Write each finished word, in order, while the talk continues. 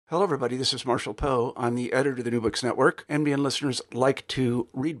Hello, everybody. This is Marshall Poe. I'm the editor of the New Books Network. NBN listeners like to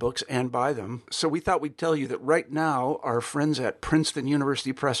read books and buy them. So we thought we'd tell you that right now, our friends at Princeton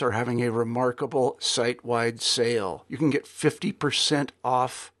University Press are having a remarkable site-wide sale. You can get 50%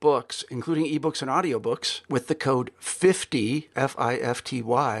 off books, including ebooks and audiobooks, with the code 50,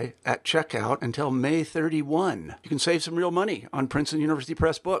 F-I-F-T-Y, at checkout until May 31. You can save some real money on Princeton University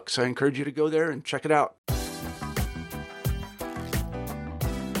Press books. I encourage you to go there and check it out.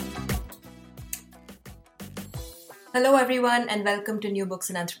 Hello everyone and welcome to New Books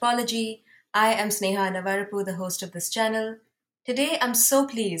in Anthropology. I am Sneha Navarapu, the host of this channel. Today I'm so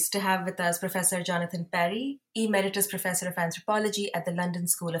pleased to have with us Professor Jonathan Parry, Emeritus Professor of Anthropology at the London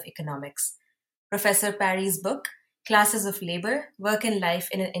School of Economics. Professor Parry's book, Classes of Labour, Work and Life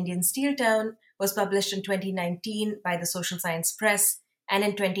in an Indian Steel Town, was published in 2019 by the Social Science Press and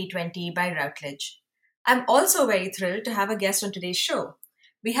in 2020 by Routledge. I'm also very thrilled to have a guest on today's show.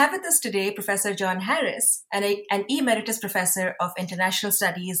 We have with us today Professor John Harris, an Emeritus Professor of International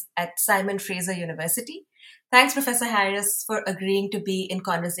Studies at Simon Fraser University. Thanks, Professor Harris, for agreeing to be in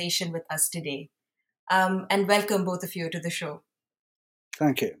conversation with us today. And welcome both of you to the show.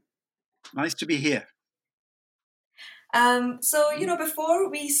 Thank you. Nice to be here. Before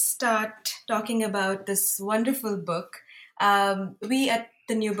we start talking about this wonderful book, we at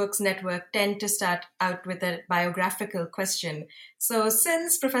the New Books Network tend to start out with a biographical question. So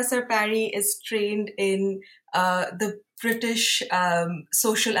since Professor Parry is trained in the British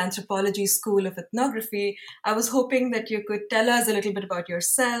Social Anthropology School of Ethnography, I was hoping that you could tell us a little bit about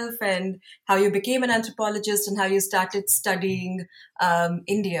yourself and how you became an anthropologist and how you started studying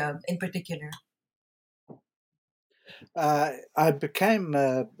India in particular. I became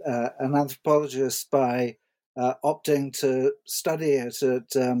an anthropologist by opting to study it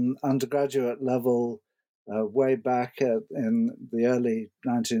at undergraduate level way back in the early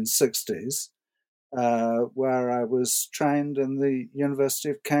 1960s, where I was trained in the University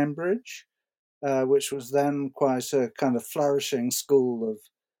of Cambridge, which was then quite a kind of flourishing school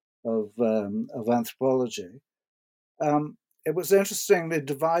of anthropology. It was interestingly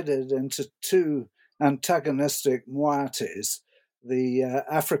divided into two antagonistic moieties, the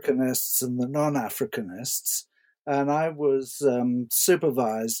Africanists and the non-Africanists, and I was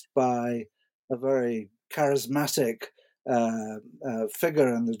supervised by a very charismatic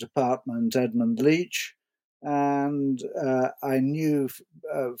figure in the department, Edmund Leach, and I knew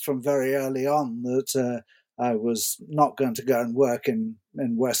from very early on that I was not going to go and work in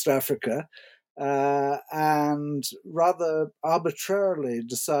West Africa, and rather arbitrarily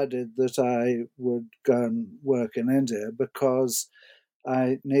decided that I would go and work in India because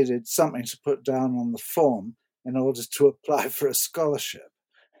I needed something to put down on the form in order to apply for a scholarship.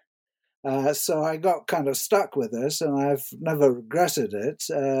 So I got kind of stuck with it, and I've never regretted it.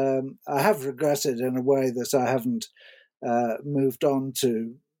 I have regretted in a way that I haven't moved on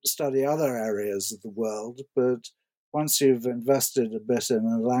to study other areas of the world, but once you've invested a bit in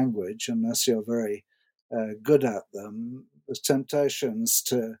a language, unless you're very good at them, the temptations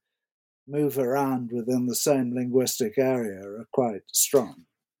to move around within the same linguistic area are quite strong.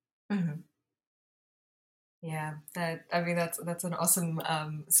 Mm-hmm. Yeah, that's an awesome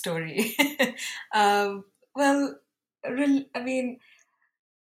story. I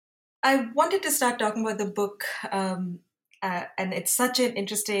wanted to start talking about the book, and it's such an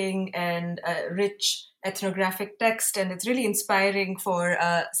interesting and rich ethnographic text, and it's really inspiring for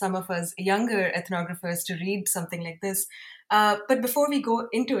some of us younger ethnographers to read something like this. But before we go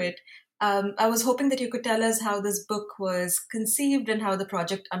into it, I was hoping that you could tell us how this book was conceived and how the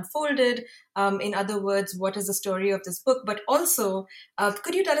project unfolded. In other words, what is the story of this book? But also,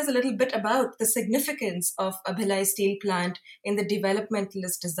 could you tell us a little bit about the significance of a Bhilai steel plant in the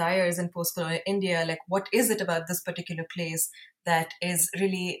developmentalist desires in post-colonial India? Like, what is it about this particular place that is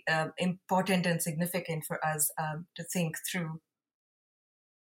really important and significant for us to think through?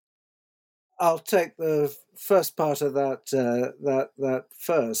 I'll take the first part of that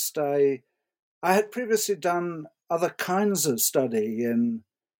first. I had previously done other kinds of study in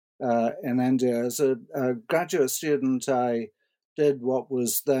India. As a graduate student, I did what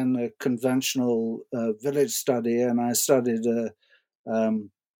was then a conventional village study, and I studied a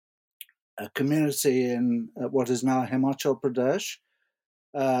community in what is now Himachal Pradesh,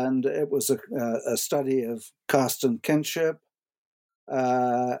 and it was a study of caste and kinship.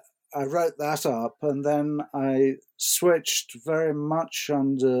 I wrote that up, and then I switched very much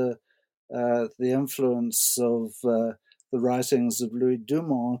under the influence of the writings of Louis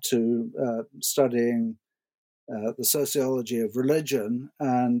Dumont to studying the sociology of religion,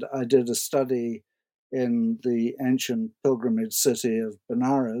 and I did a study in the ancient pilgrimage city of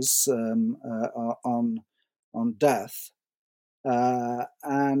Benares on death.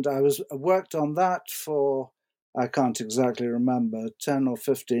 And I worked on that for, I can't exactly remember, 10 or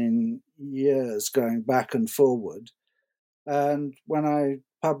 15 years going back and forward. And when I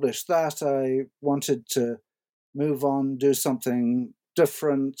published that, I wanted to move on, do something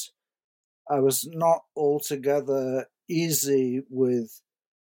different. I was not altogether easy with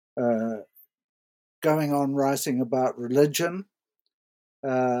going on writing about religion,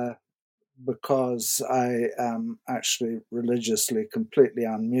 because I am actually religiously completely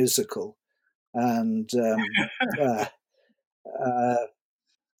unmusical. And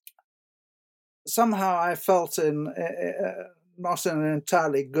somehow I felt not in an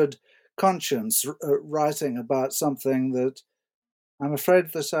entirely good conscience writing about something that I'm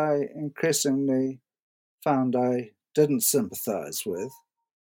afraid that I increasingly found I didn't sympathize with.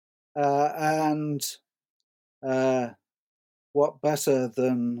 And what better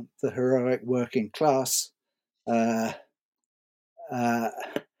than the heroic working class,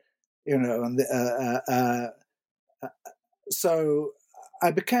 so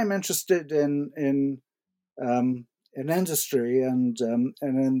I became interested in industry and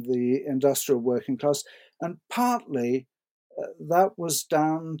in the industrial working class, and partly that was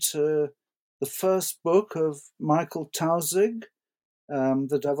down to the first book of Michael Taussig,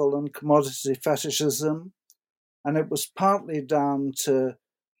 The Devil and Commodity Fetishism, and it was partly down to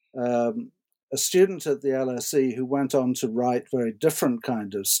a student at the LSE who went on to write very different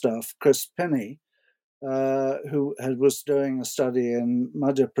kind of stuff, Chris Pinney, who was doing a study in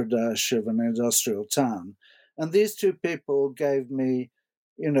Madhya Pradesh of an industrial town. And these two people gave me,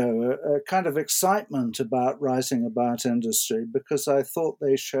 a kind of excitement about writing about industry, because I thought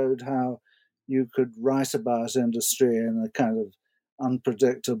they showed how you could write about industry in a kind of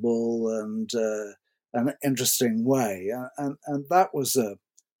unpredictable and an interesting way. And that was a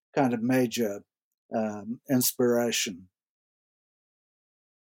kind of major inspiration.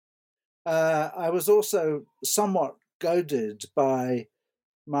 I was also somewhat goaded by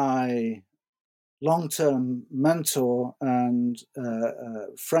my long-term mentor and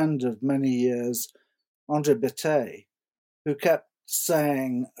friend of many years, André Bataille, who kept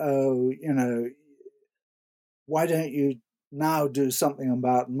saying, why don't you now do something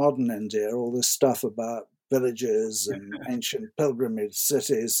about modern India, all this stuff about villages and ancient pilgrimage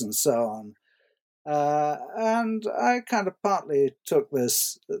cities and so on. And I kind of partly took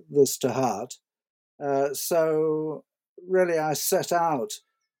this to heart. So really I set out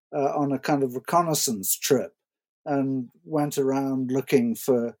on a kind of reconnaissance trip and went around looking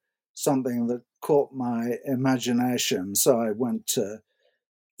for something that caught my imagination. So I went to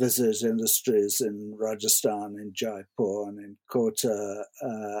visit industries in Rajasthan, in Jaipur, and in Kota,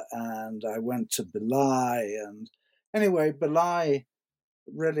 and I went to Bhilai. And anyway, Bhilai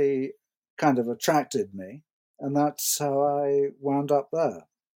really kind of attracted me, and that's how I wound up there.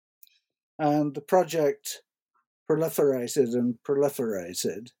 And the project proliferated and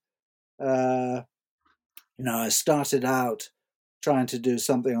proliferated. I started out trying to do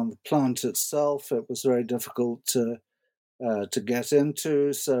something on the plant itself. It was very difficult to get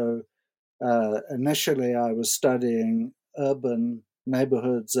into. So initially I was studying urban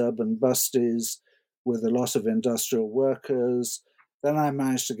neighborhoods, urban busties with a lot of industrial workers. Then I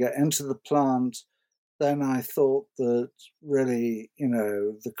managed to get into the plant. Then I thought that really,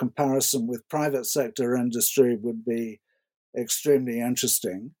 the comparison with private sector industry would be extremely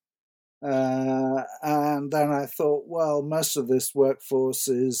interesting. And then I thought, well, most of this workforce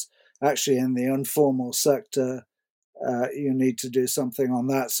is actually in the informal sector. You need to do something on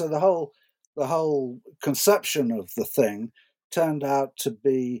that. So the whole conception of the thing turned out to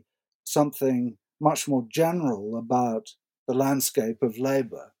be something much more general about the landscape of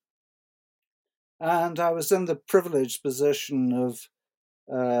labor. And I was in the privileged position of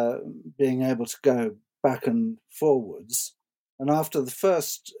being able to go back and forwards. And after the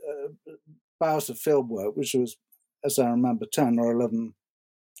first bout of field work, which was, as I remember, 10 or 11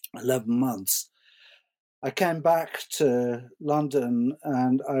 months, I came back to London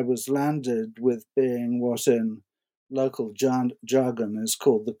and I was landed with being what in local jargon is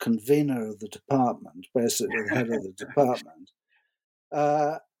called the convener of the department, basically the head of the department.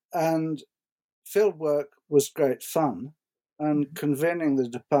 And field work was great fun, and convening the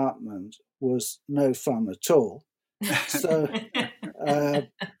department was no fun at all. So,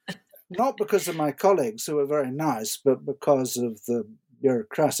 not because of my colleagues who were very nice, but because of the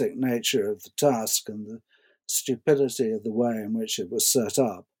bureaucratic nature of the task and the stupidity of the way in which it was set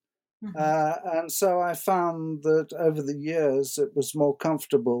up. Mm-hmm. And so I found that over the years it was more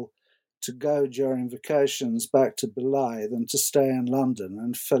comfortable to go during vacations back to Bhilai than to stay in London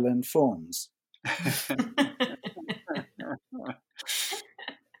and fill in forms.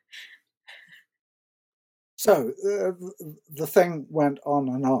 So the thing went on,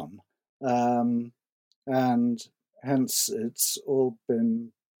 and hence it's all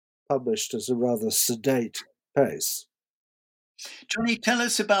been published at a rather sedate pace. Johnny, tell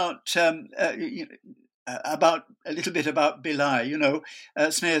us about a little bit about Bhilai.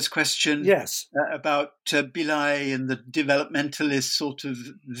 Sneha's question. Yes. About Bhilai and the developmentalist sort of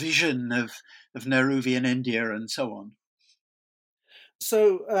vision of Nehruvian India and so on.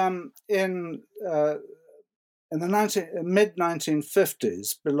 So in the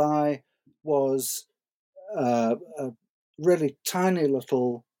mid-1950s, Bhilai was a really tiny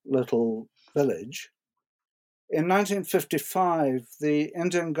little village. In 1955, the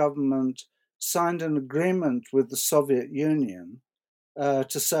Indian government signed an agreement with the Soviet Union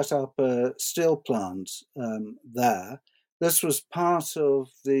to set up a steel plant there. This was part of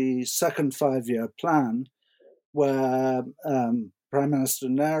the second 5-year plan, where Prime Minister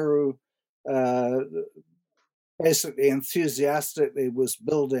Nehru basically enthusiastically was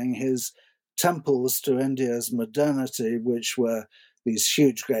building his temples to India's modernity, which were these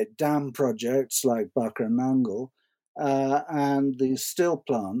huge, great dam projects like Bakra Nangal, and these steel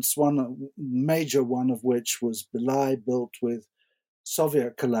plants, one major one of which was Bhilai, built with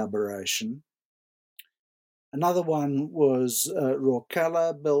Soviet collaboration. Another one was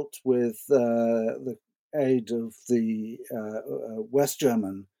Rourkela, built with the aid of the West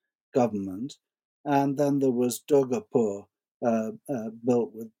German government. And then there was Durgapur,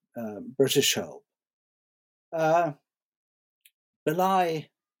 built with British help. Bhilai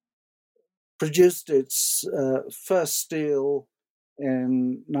produced its first steel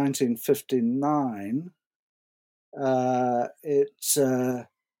in 1959.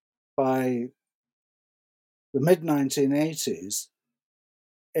 By the mid-1980s,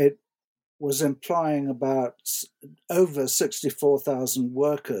 it was employing about over 64,000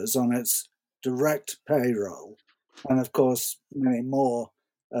 workers on its direct payroll, and of course many more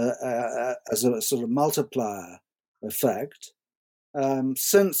as a sort of multiplier effect.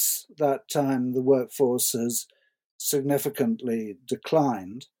 Since that time, the workforce has significantly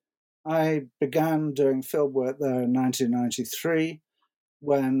declined. I began doing field work there in 1993,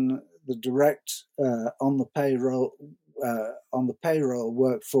 when the direct on the payroll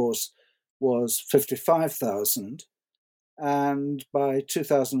workforce was 55,000. And by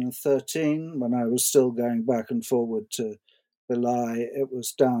 2013, when I was still going back and forward to Bhilai, it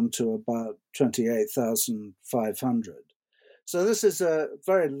was down to about 28,500. So this is a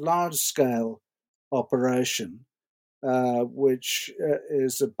very large-scale operation, which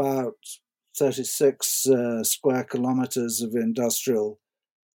is about 36 square kilometers of industrial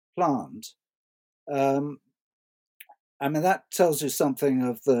plant. That tells you something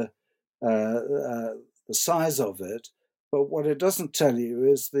of the size of it, but what it doesn't tell you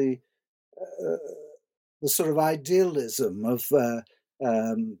is the sort of idealism of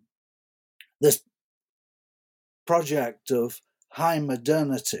this project of high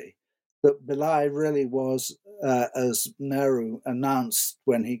modernity that Bhilai really was, as Nehru announced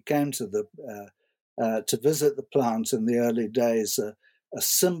when he came to visit the plant in the early days, a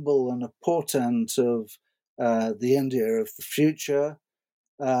symbol and a portent of the India of the future.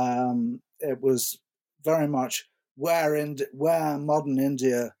 It was very much where modern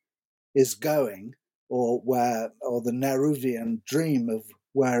India is going, or the Nehruvian dream of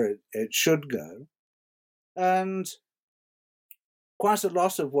where it should go. And quite a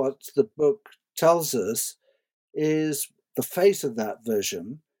lot of what the book tells us is the fate of that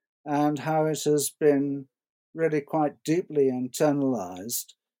vision and how it has been really quite deeply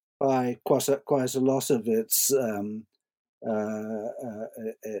internalized by quite a lot of its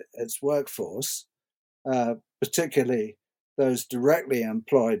workforce, particularly those directly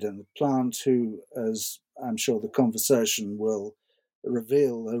employed in the plant, who, as I'm sure the conversation will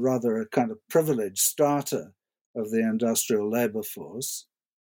reveal, are rather a kind of privileged strata of the industrial labor force.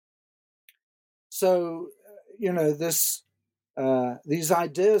 So, these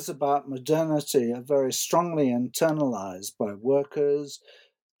ideas about modernity are very strongly internalized by workers.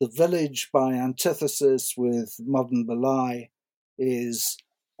 The village, by antithesis with modern Bhilai, is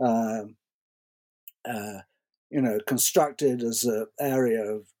constructed as an area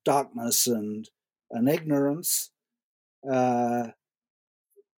of darkness and ignorance.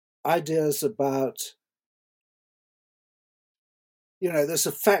 Ideas about, this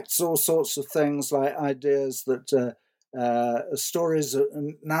affects all sorts of things, like ideas that stories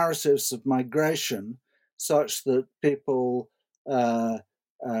and narratives of migration, such that people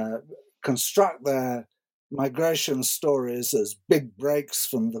construct their migration stories as big breaks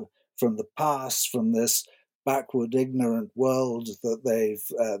from the past, from this backward, ignorant world that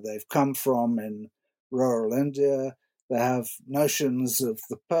they've come from in rural India. They have notions of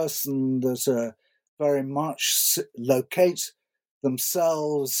the person that are very much locate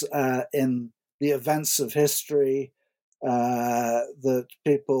themselves in the events of history. That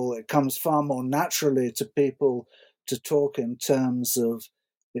it comes far more naturally to people to talk in terms of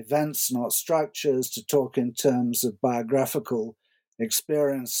events, not structures, to talk in terms of biographical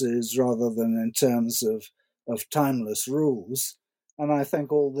experiences rather than in terms of timeless rules. And I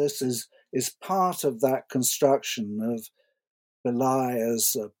think all this is part of that construction of Bhilai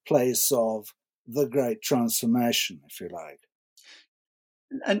as a place of the great transformation, if you like.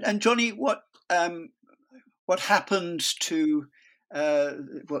 And Johnny, what happened to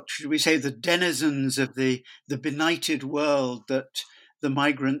what should we say, the denizens of the benighted world that the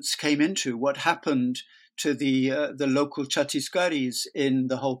migrants came into? What happened to the local Chhattisgarhis in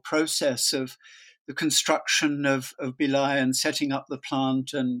the whole process of the construction of Bhilai and setting up the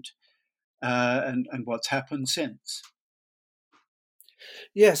plant, and what's happened since?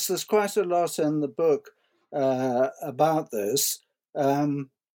 Yes, there's quite a lot in the book about this.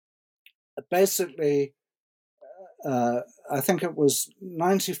 Basically, I think it was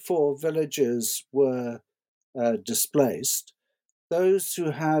 94 villages were displaced. Those who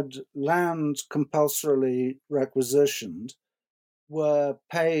had land compulsorily requisitioned were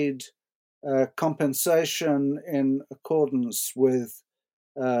paid compensation in accordance with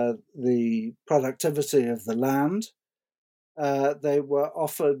the productivity of the land. They were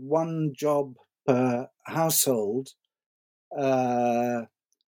offered one job per household, but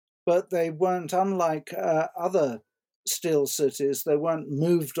they weren't, unlike other steel cities, they weren't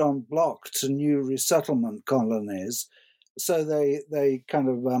moved en bloc to new resettlement colonies. So they kind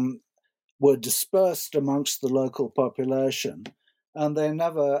of were dispersed amongst the local population. And they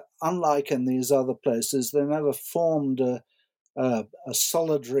never, unlike in these other places, they never formed a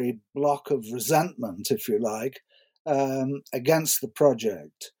solidary block of resentment, if you like, against the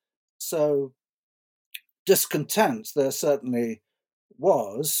project. So discontent there certainly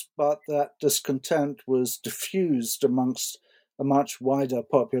was, but that discontent was diffused amongst a much wider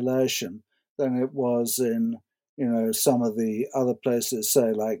population than it was in, some of the other places,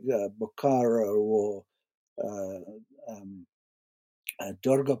 say like Bokaro or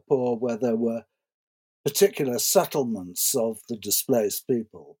Durgapur, where there were particular settlements of the displaced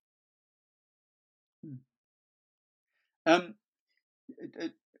people.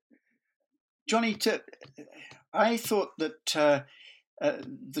 Johnny, I thought that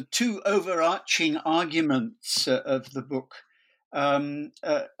the two overarching arguments of the book are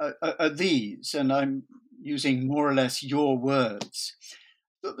these, and I'm using more or less your words.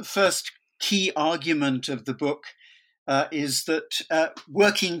 The first key argument of the book is that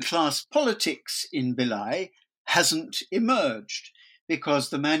working class politics in Bhilai hasn't emerged because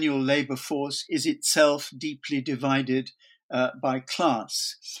the manual labour force is itself deeply divided by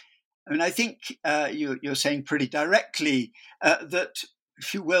class. I mean, I think you're saying pretty directly that,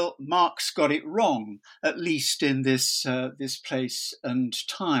 if you will, Marx got it wrong, at least in this place and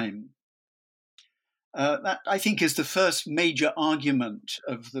time. That, I think, is the first major argument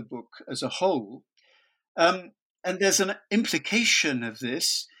of the book as a whole. And there's an implication of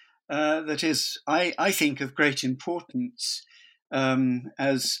this that is, I think, of great importance,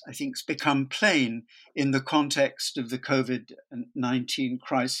 as I think it's become plain in the context of the COVID-19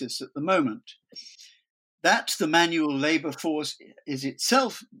 crisis at the moment. That the manual labour force is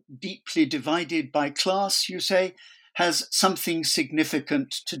itself deeply divided by class, you say, has something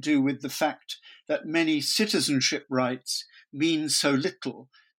significant to do with the fact that many citizenship rights mean so little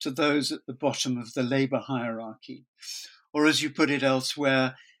to those at the bottom of the labour hierarchy. Or, as you put it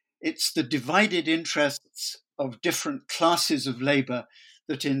elsewhere, it's the divided interests of different classes of labour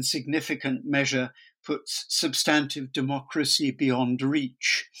that in significant measure puts substantive democracy beyond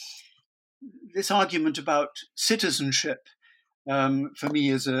reach. This argument about citizenship, for me,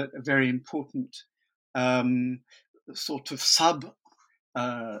 is a very important sort of subtext,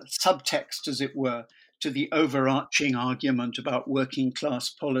 as it were, to the overarching argument about working class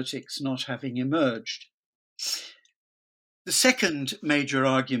politics not having emerged. The second major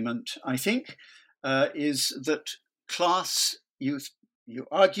argument, I think, is that class, you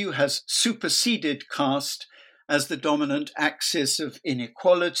argue, has superseded caste as the dominant axis of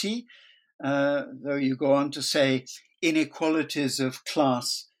inequality, though you go on to say inequalities of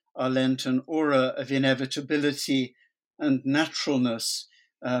class are lent an aura of inevitability and naturalness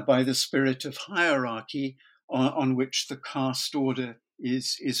by the spirit of hierarchy on which the caste order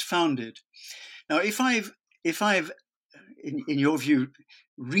is founded. Now, if I've in your view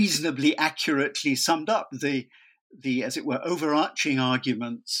reasonably accurately summed up the as it were overarching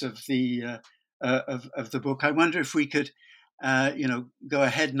arguments of the book, I wonder if we could go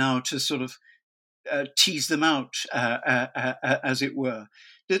ahead now to sort of tease them out, as it were.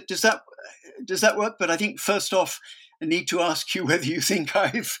 Does that work? But I think first off, I need to ask you whether you think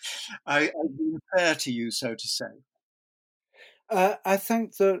I've been fair to you, so to say. I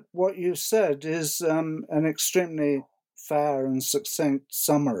think that what you said is an extremely fair and succinct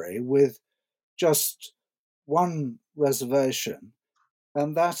summary, with just one reservation,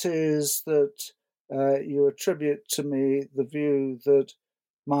 and that is that you attribute to me the view that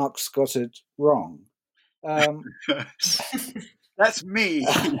Marx got it wrong. That's me.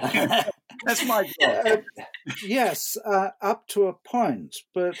 That's my job. Yes, up to a point,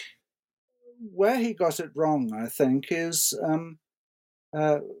 but where he got it wrong, I think, is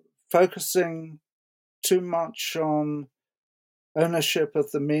focusing too much on ownership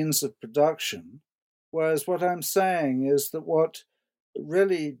of the means of production, whereas what I'm saying is that what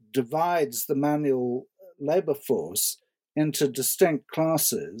really divides the manual labour force into distinct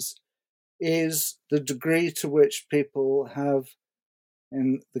classes is the degree to which people have,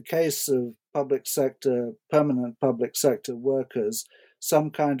 in the case of permanent public sector workers, some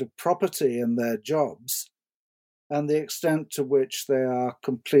kind of property in their jobs, and the extent to which they are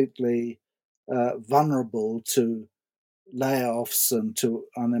completely vulnerable to layoffs and to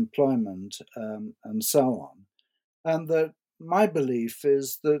unemployment, and so on. And that my belief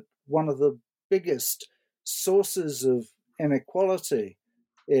is that one of the biggest sources of inequality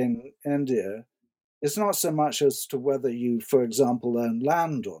in India is not so much as to whether you, for example, own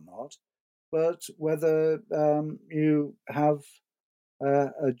land or not, but whether you have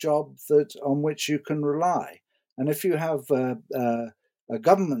a job on which you can rely. And if you have a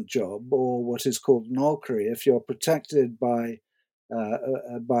government job, or what is called Naukri, if you're protected by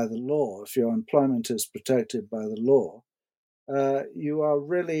the law, if your employment is protected by the law, you are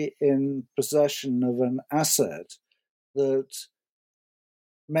really in possession of an asset that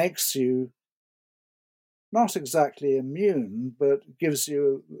makes you not exactly immune, but gives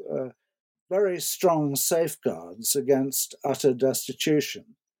you very strong safeguards against utter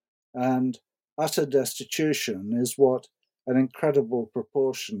destitution. And utter destitution is what an incredible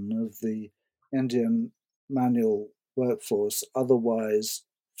proportion of the Indian manual workforce otherwise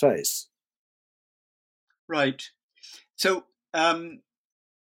face. Right. So,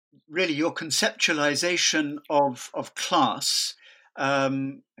 really, your conceptualization of class, I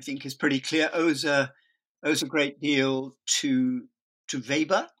think, is pretty clear. Owes a great deal to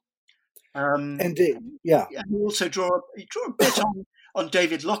Weber. Indeed, yeah. And you also draw a bit on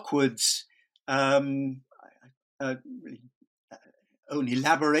David Lockwood's own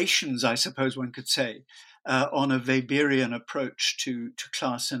elaborations, I suppose one could say, on a Weberian approach to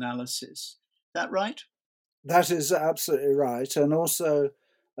class analysis. Is that right? That is absolutely right. And also,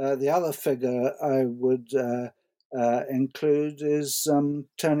 the other figure I would include is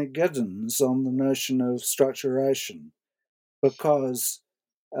Tony Giddens on the notion of structuration, because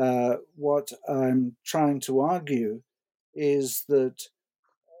what I'm trying to argue is that,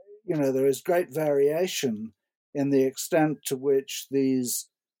 there is great variation in the extent to which these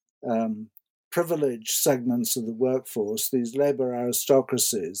privileged segments of the workforce, these labour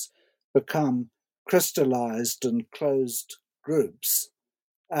aristocracies, become crystallized and closed groups,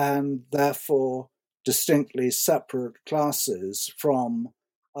 and therefore distinctly separate classes from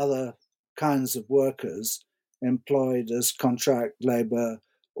other kinds of workers employed as contract labour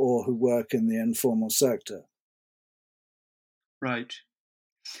or who work in the informal sector. Right.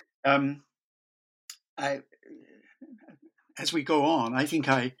 As we go on, I think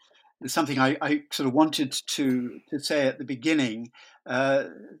there's something I sort of wanted to say at the beginning.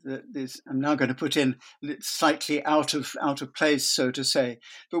 That I'm now going to put in slightly out of place, so to say.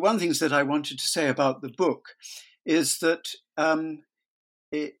 But one of the things that I wanted to say about the book is that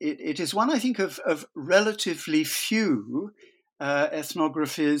it is one, I think, of relatively few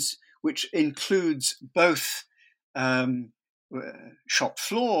ethnographies which includes both shop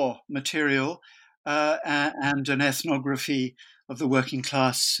floor material and an ethnography of the working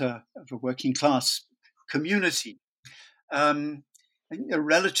class community. I think there are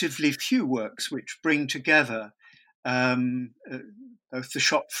relatively few works which bring together both the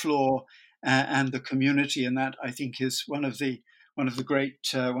shop floor and the community, and that, I think, is one of the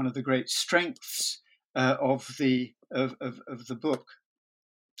great strengths of the book.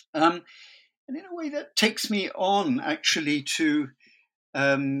 And in a way, that takes me on actually to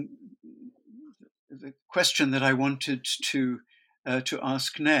the question that I wanted to to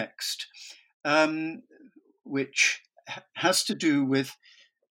ask next, which has to do with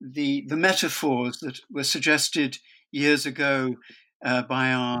the metaphors that were suggested years ago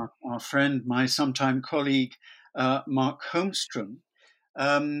by our friend, my sometime colleague, Mark Holmstrom.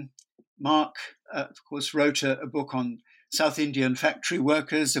 Mark, of course, wrote a book on South Indian factory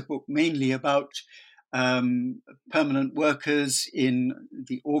workers, a book mainly about permanent workers in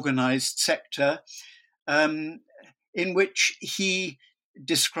the organized sector, in which he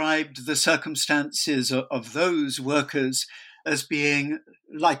described the circumstances of those workers as being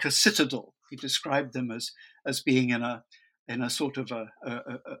like a citadel. He described them as being in a sort of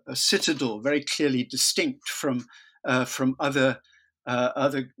a citadel, very clearly distinct from other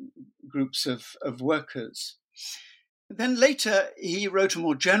groups of workers. Then later, he wrote a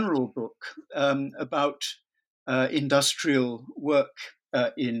more general book about industrial work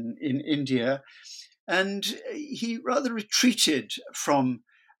in India, and he rather retreated from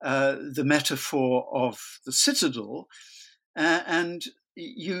the metaphor of the citadel and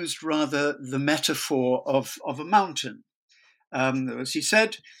used rather the metaphor of a mountain. As he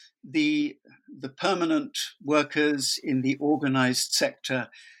said, the permanent workers in the organized sector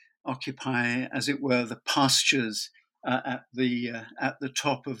occupy, as it were, the pastures at the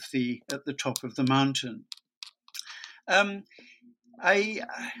top of the mountain. I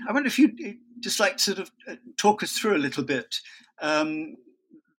wonder if you'd just like to sort of talk us through a little bit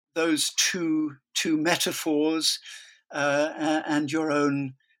those two metaphors and your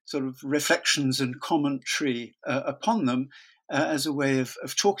own sort of reflections and commentary upon them as a way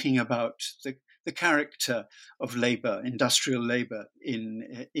of talking about the character of labor, industrial labor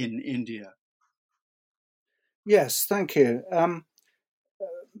in India. Yes, thank you.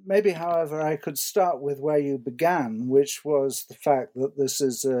 Maybe, however, I could start with where you began, which was the fact that this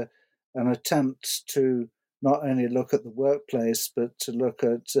is an attempt to not only look at the workplace, but to look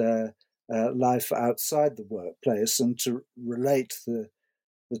at life outside the workplace and to relate the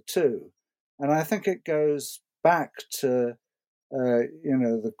two. And I think it goes back to,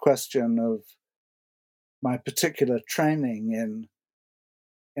 the question of my particular training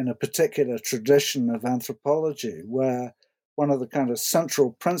in a particular tradition of anthropology, where one of the kind of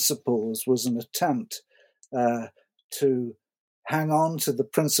central principles was an attempt to hang on to the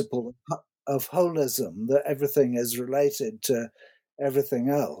principle of holism, that everything is related to everything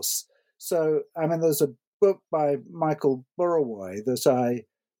else. So, I mean, there's a book by Michael Burawoy that I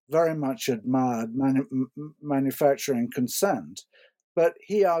very much admired, Manufacturing Consent, but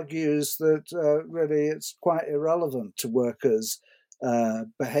he argues that really it's quite irrelevant to workers'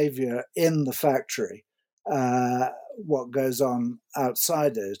 behavior in the factory, what goes on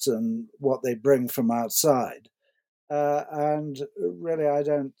outside it and what they bring from outside. And really, I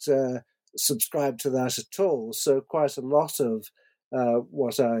don't subscribe to that at all. So quite a lot of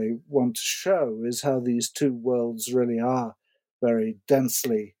what I want to show is how these two worlds really are very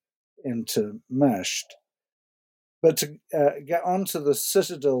densely intermeshed. But to get onto the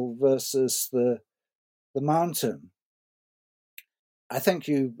citadel versus the mountain, I think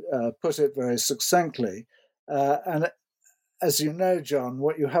you put it very succinctly. And as you know, John,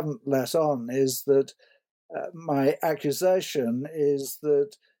 what you haven't let on is that my accusation is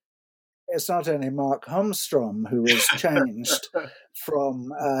that it's not only Mark Holmstrom who has changed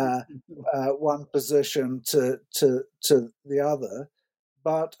from one position to the other,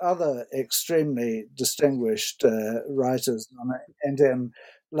 but other extremely distinguished writers on Indian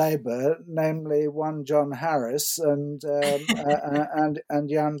labor, namely one John Harris and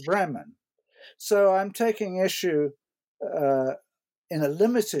Jan Bremen. So I'm taking issue in a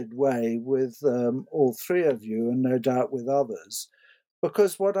limited way with all three of you, and no doubt with others,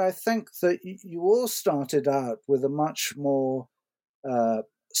 because what I think that you all started out with a much more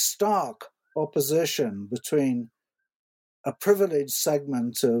stark opposition between a privileged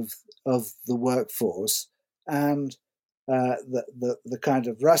segment of the workforce and the kind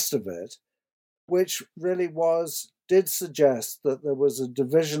of rest of it, which really did suggest that there was a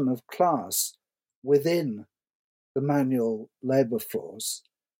division of class within the manual labor force.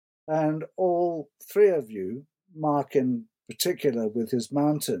 And all three of you, Mark in particular with his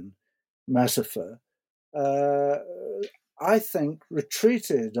mountain metaphor, I think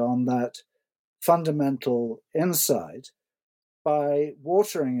retreated on that fundamental insight by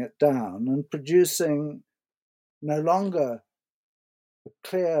watering it down and producing no longer a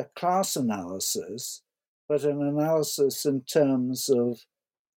clear class analysis, but an analysis in terms of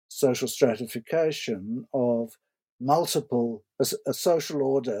social stratification, of a social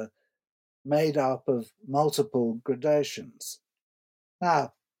order made up of multiple gradations.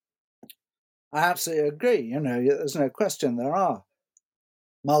 Now, I absolutely agree, there's no question there are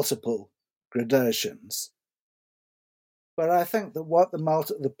multiple gradations. But I think that what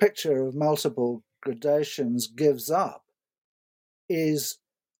the picture of multiple gradations gives up is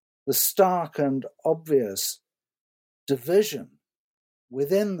the stark and obvious division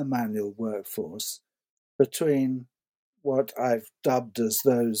within the manual workforce between what I've dubbed as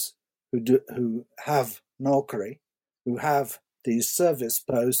those who have Naukri, who have these service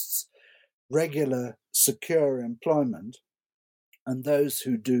posts, regular, secure employment, and those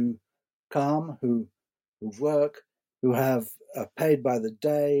who do Kam, who work, who have paid by the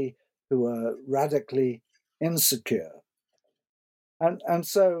day, who are radically insecure. And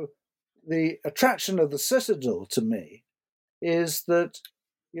so the attraction of the Citadel to me is that,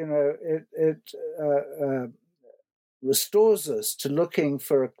 it restores us to looking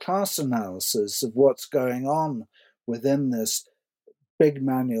for a class analysis of what's going on within this big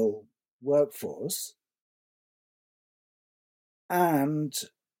manual workforce and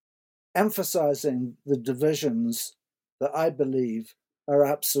emphasizing the divisions that I believe are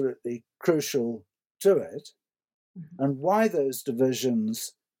absolutely crucial to it, and why those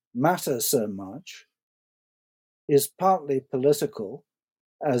divisions matter so much is partly political,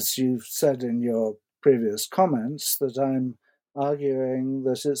 as you've said in your previous comments, that I'm arguing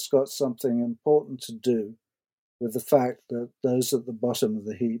that it's got something important to do with the fact that those at the bottom of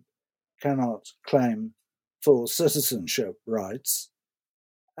the heap cannot claim full citizenship rights,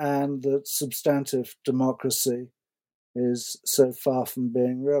 and that substantive democracy is so far from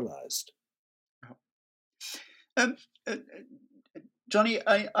being realized. Johnny,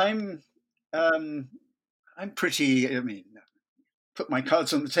 I'm pretty. Put my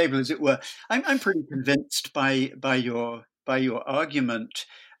cards on the table, as it were. I'm pretty convinced by your argument,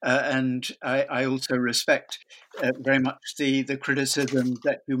 and I also respect very much the criticism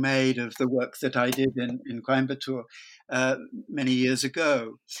that you made of the work that I did in Coimbatore many years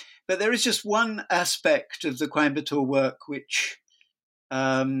ago. But there is just one aspect of the Coimbatore work which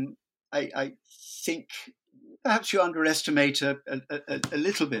I think perhaps you underestimate a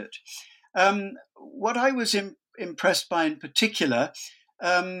little bit. What I was impressed by in particular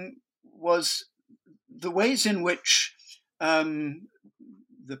was the ways in which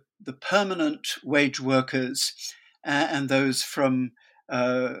the permanent wage workers and those from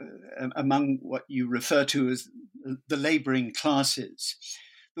among what you refer to as the labouring classes,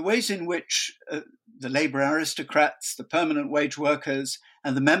 the ways in which the labour aristocrats, the permanent wage workers,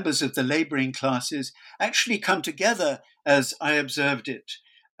 and the members of the labouring classes actually come together, as I observed it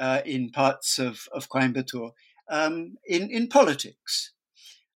in parts of Coimbatore, in politics.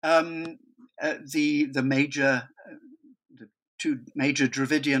 The two major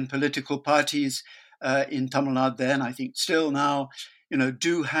Dravidian political parties in Tamil Nadu then, I think still now,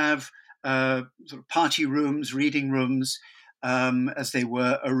 do have sort of party rooms, reading rooms, as they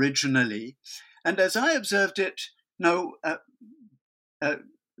were originally. And as I observed it,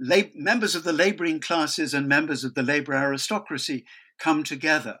 members of the labouring classes and members of the labour aristocracy come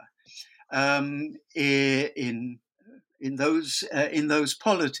together in those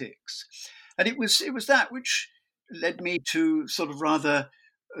politics, and it was that which led me to sort of rather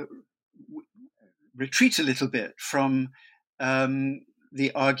retreat a little bit from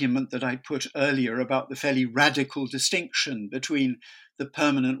the argument that I put earlier about the fairly radical distinction between the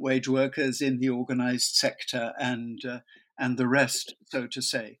permanent wage workers in the organised sector and the rest, so to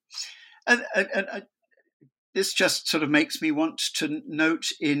say. And this just sort of makes me want to note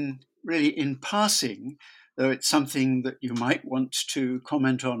in passing, though it's something that you might want to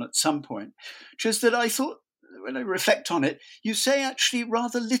comment on at some point, which is that I thought, when I reflect on it, you say actually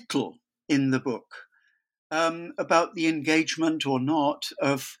rather little in the book about the engagement or not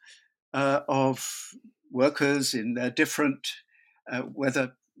of workers in their different,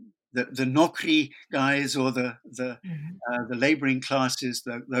 whether the Naukri guys or the labouring classes,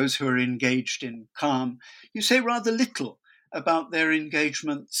 those who are engaged in Kam. You say rather little about their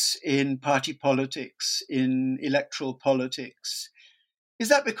engagements in party politics, in electoral politics. Is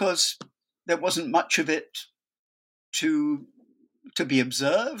that because there wasn't much of it to be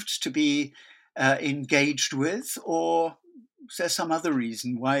observed, to be engaged with, or is there some other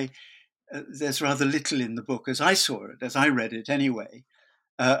reason why there's rather little in the book, as I saw it, as I read it anyway,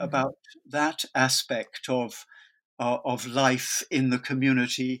 about that aspect of life in the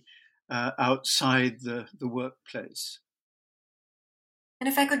community outside the workplace? And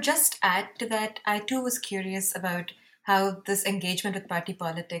if I could just add to that, I too was curious about how this engagement with party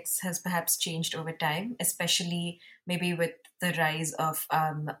politics has perhaps changed over time, especially maybe with the rise of,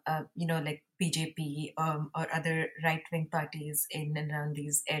 like BJP or other right-wing parties in and around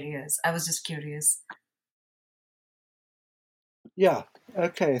these areas. I was just curious. Yeah.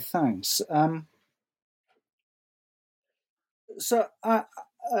 Okay. Thanks. So,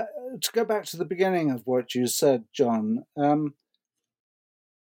 to go back to the beginning of what you said, John,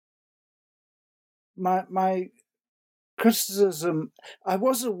 my criticism, I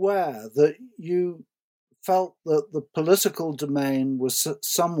was aware that you felt that the political domain was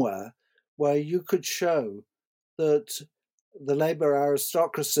somewhere where you could show that the labor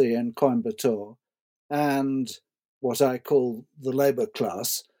aristocracy in Coimbatore and what I call the labor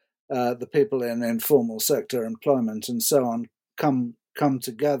class, the people in informal sector employment and so on, come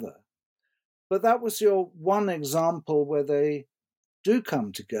together. But that was your one example where they do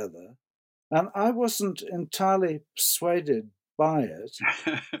come together, and I wasn't entirely persuaded by it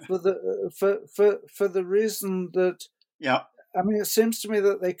for the reason that, Yeah. I mean, it seems to me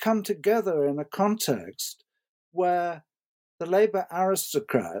that they come together in a context where the labor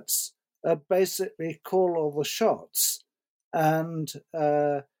aristocrats basically call all the shots and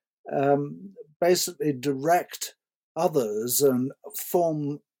basically direct others and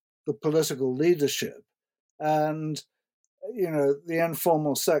form the political leadership. And, the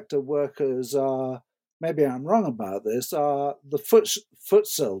informal sector workers are, maybe I'm wrong about this, are the foot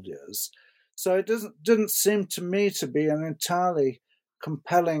soldiers. So it didn't seem to me to be an entirely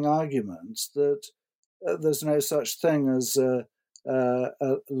compelling argument that there's no such thing as a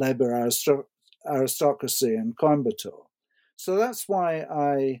labor aristocracy in Coimbatore. So that's why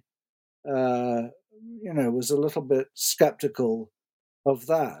I, was a little bit skeptical of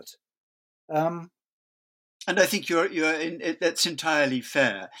that. And I think that's entirely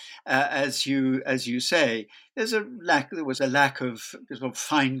fair, as you say. There was a lack of sort of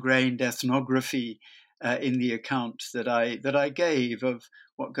fine-grained ethnography in the account that I gave of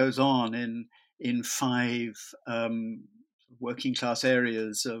what goes on in 5 working class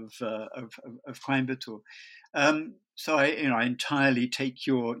areas of Coimbatore. So I entirely take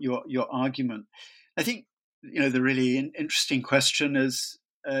your argument. I think the really interesting question is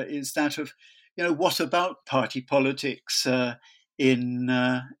that of what about party politics in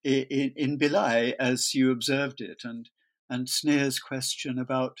Bhilai as you observed it, and Sneha's question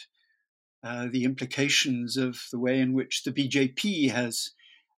about the implications of the way in which the BJP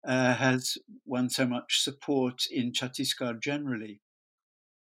has won so much support in Chhattisgarh generally.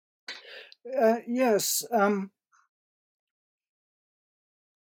 Yes. I'm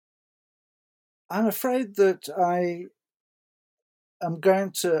afraid that I am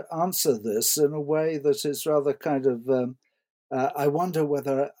going to answer this in a way that is rather kind of, I wonder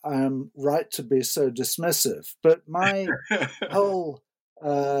whether I'm right to be so dismissive. But my whole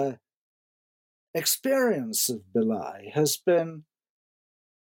experience of Bhilai has been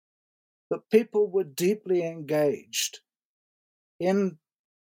that people were deeply engaged in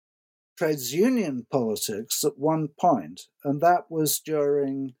trades union politics at one point, and that was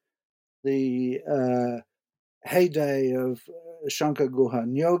during the heyday of Shankar Guha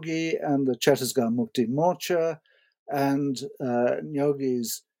Nyogi and the Chhattisgarh Mukti Morcha, and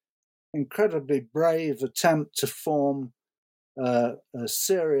Nyogi's incredibly brave attempt to form a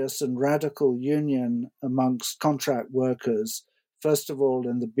serious and radical union amongst contract workers, first of all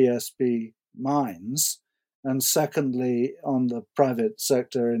in the BSP mines, and secondly on the private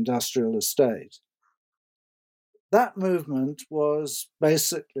sector industrial estate. That movement was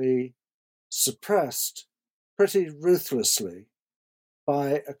basically suppressed pretty ruthlessly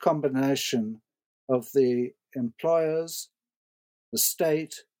by a combination of the employers, the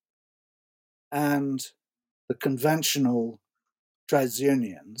state, and the conventional trades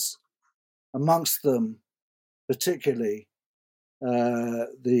unions, amongst them particularly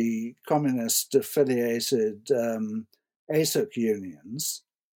the communist-affiliated ASUC unions.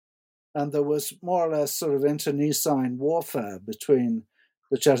 And there was more or less sort of internecine warfare between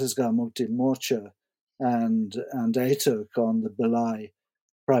the Chhattisgarh Mukti Morcha and ATUC on the Bhilai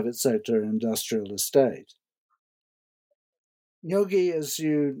private sector industrial estate. Nyogi, as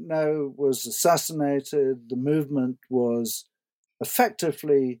you know, was assassinated. The movement was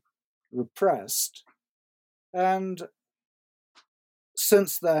effectively repressed. And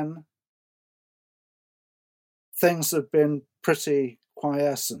since then, things have been pretty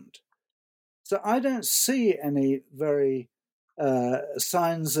quiescent. So I don't see any very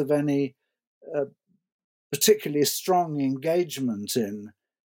signs of any particularly strong engagement in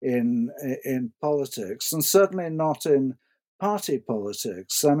politics, and certainly not in party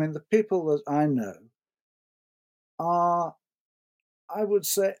politics. I mean, the people that I know are, I would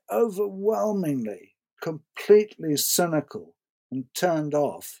say, overwhelmingly, completely cynical and turned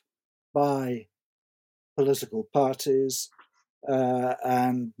off by political parties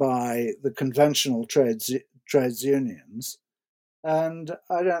and by the conventional trades unions. And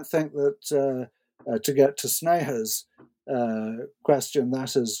I don't think that to get to Sneha's question,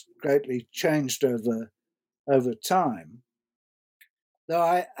 that has greatly changed over time. Though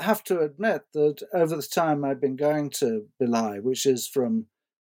I have to admit that over the time I've been going to Bhilai, which is from,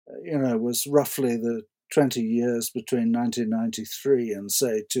 was roughly the 20 years between 1993 and,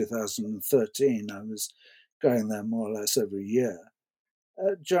 say, 2013, I was going there more or less every year.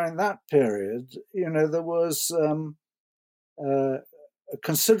 During that period, there was a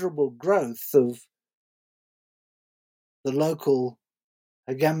considerable growth of the local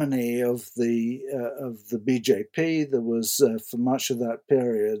hegemony of the BJP. There was, for much of that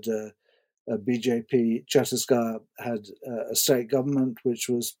period, BJP. Chhattisgarh had a state government which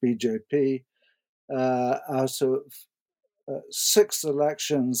was BJP. Out of 6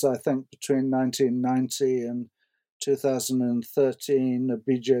 elections, I think, between 1990 and 2013, a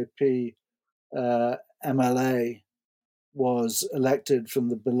BJP MLA was elected from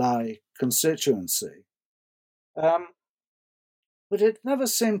the Bhilai constituency. But it never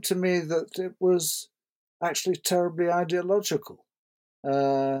seemed to me that it was actually terribly ideological.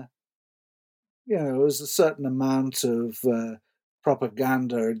 There was a certain amount of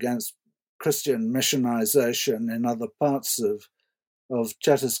propaganda against Christian missionization in other parts of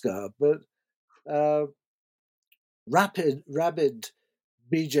Chhattisgarh, but rabid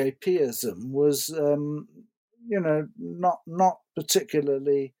BJPism was, not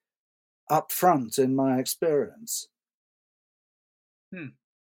particularly upfront in my experience.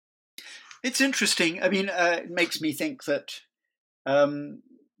 It's interesting. I mean, it makes me think that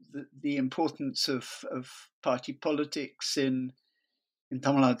the importance of party politics in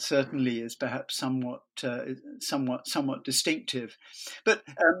Tamil Nadu certainly is perhaps somewhat distinctive. But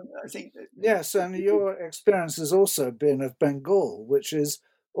I think yes, and your experience has also been of Bengal, which is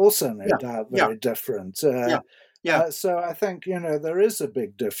also no doubt very different. So I think there is a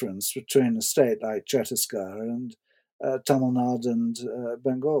big difference between a state like Chhattisgarh and Tamil Nadu and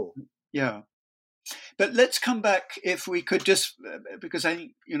Bengal. Yeah. But let's come back, if we could, just because I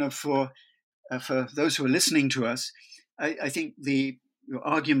think, for those who are listening to us, I think your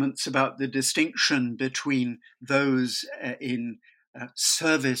arguments about the distinction between those in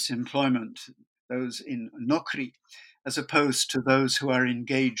service employment, those in Nokri, as opposed to those who are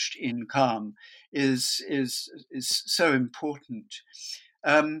engaged in Kaam, is so important.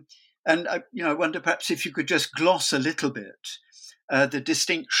 And I wonder perhaps if you could just gloss a little bit the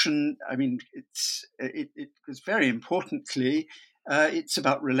distinction. I mean, it was very importantly, it's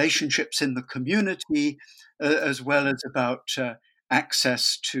about relationships in the community, as well as about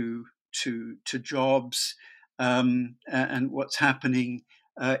access to jobs and what's happening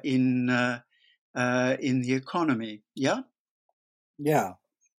in the economy. Yeah. Yeah.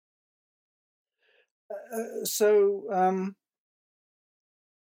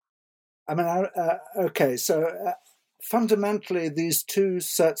 Fundamentally, these two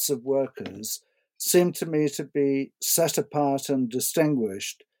sets of workers seem to me to be set apart and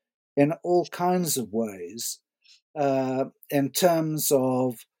distinguished in all kinds of ways, in terms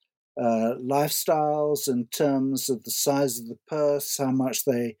of lifestyles, in terms of the size of the purse, how much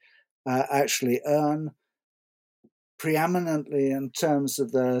they actually earn, preeminently in terms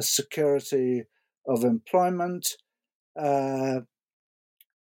of their security of employment.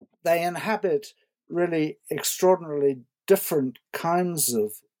 They inhabit really extraordinarily different kinds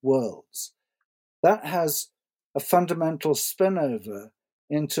of worlds. That has a fundamental spin-over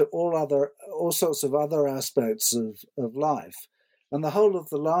into all sorts of other aspects of life. And the whole of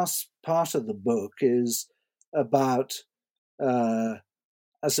the last part of the book is about,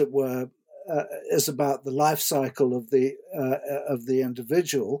 as it were, is about the life cycle of the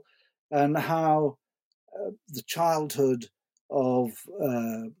individual and how the childhood of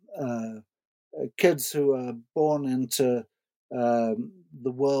kids who are born into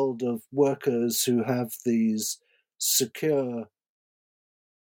the world of workers who have these secure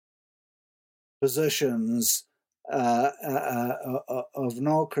positions of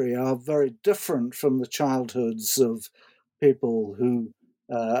Nokri are very different from the childhoods of people who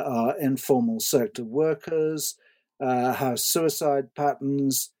are informal sector workers, how suicide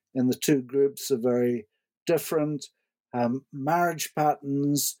patterns in the two groups are very different, marriage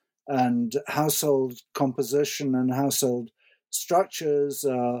patterns and household composition and household structures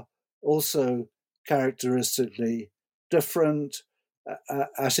are also characteristically different.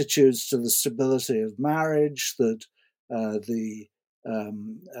 Attitudes to the stability of marriage, that the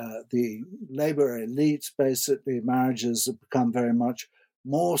labor elite, basically, marriages have become very much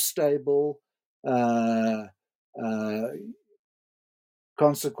more stable.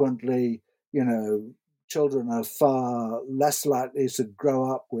 Consequently, children are far less likely to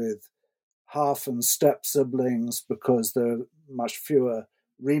grow up with half and step siblings because there are much fewer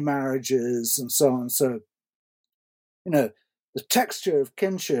remarriages and so on. So, the texture of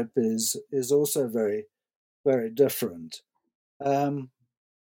kinship is also very, very different.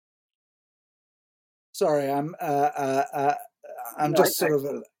 Sorry, I'm just sort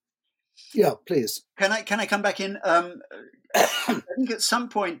of. Yeah, please. Can I come back in? I think at some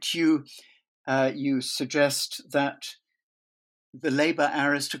point you suggest that the Labour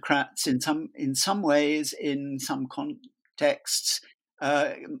aristocrats, in some ways, in some contexts,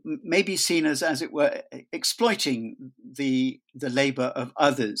 may be seen as it were, exploiting the labour of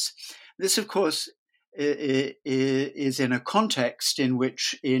others. This, of course, is in a context in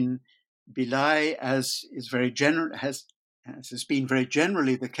which, in Bhilai, as has been very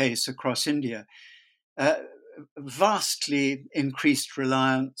generally the case across India, vastly increased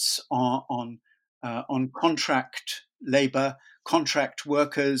reliance on contract labour, contract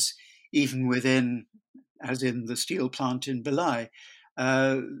workers, even within, as in the steel plant in Bhilai,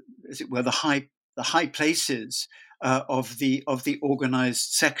 as it were, the high places of the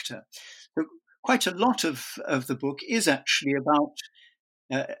organised sector. So quite a lot of the book is actually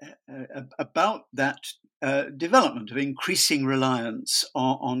about that development of increasing reliance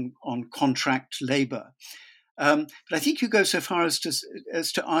on contract labour. But I think you go so far as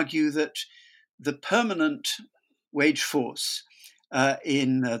to argue that the permanent wage force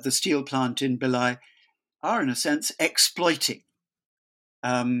in the steel plant in Bhilai are, in a sense, exploiting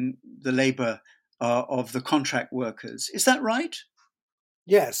the labour of the contract workers. Is that right?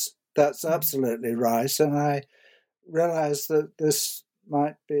 Yes, that's absolutely right. And I realise that this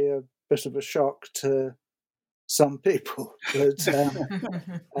might be a bit of a shock to some people, but that's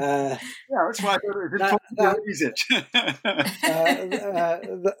why I thought it was important to raise it.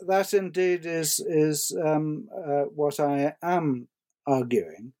 That indeed is what I am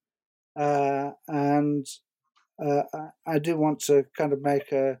arguing, and I do want to kind of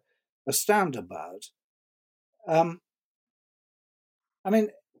make a stand about. I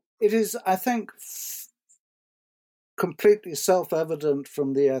mean, it is, I think, completely self-evident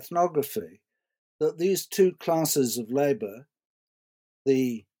from the ethnography that these two classes of labour,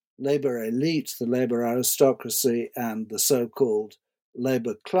 the labour elite, the labour aristocracy, and the so-called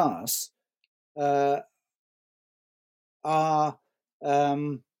labour class, are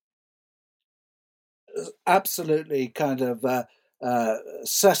absolutely kind of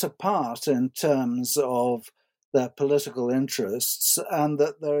set apart in terms of their political interests, and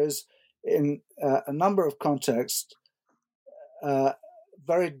that there is, in a number of contexts,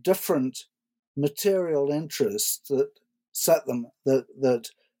 very different material interests that set them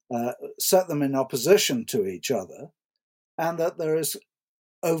set them in opposition to each other, and that there is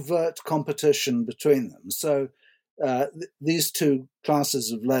overt competition between them. So these two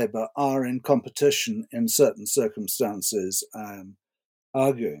classes of labour are in competition in certain circumstances, I'm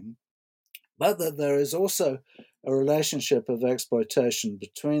arguing, but that there is also a relationship of exploitation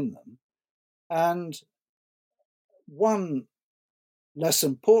between them. And one less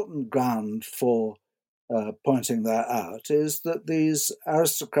important ground for pointing that out is that these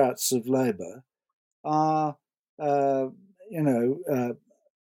aristocrats of labour are, very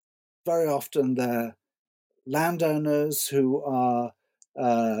often they're landowners who are,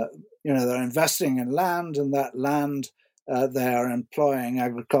 they're investing in land, and that land they are employing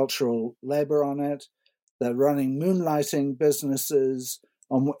agricultural labour on it. They're running moonlighting businesses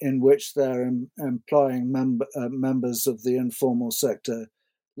in which they're employing members of the informal sector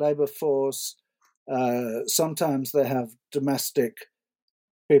labour force. Sometimes they have domestic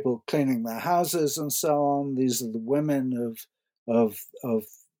people cleaning their houses and so on. These are the women of the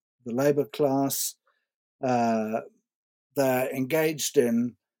labour class. They're engaged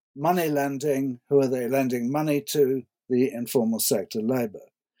in money lending. Who are they lending money to? The informal sector labour.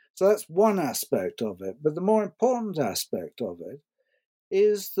 So that's one aspect of it. But the more important aspect of it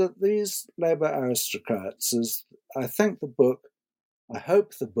is that these labour aristocrats, as I hope the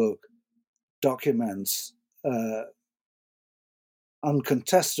book documents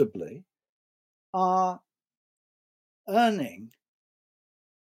uncontestably, are earning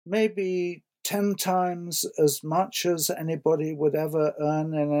maybe 10 times as much as anybody would ever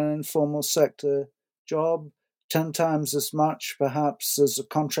earn in an informal sector job, 10 times as much perhaps as a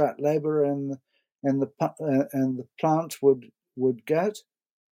contract labourer in the plant would get.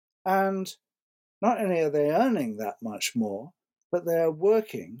 And not only are they earning that much more, but they are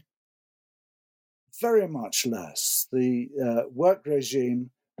working very much less. The work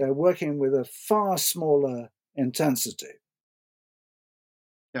regime, they're working with a far smaller intensity.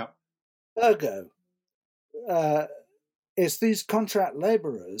 Yeah. Ergo, it's these contract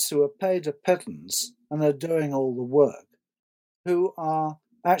labourers who are paid a pittance and are doing all the work, who are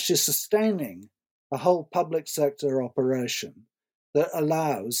actually sustaining a whole public sector operation that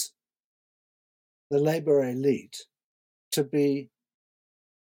allows the labour elite to be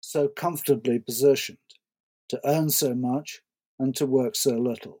so comfortably positioned, to earn so much and to work so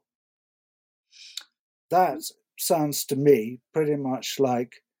little. That sounds to me pretty much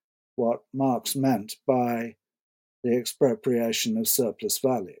like what Marx meant by the expropriation of surplus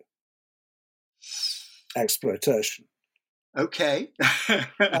value. Exploitation. Okay.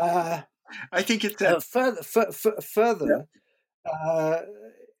 I think it's further.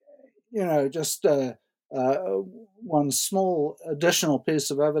 Just one small additional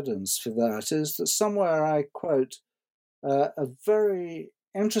piece of evidence for that is that somewhere I quote a very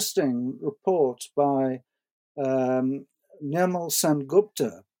interesting report by Nirmal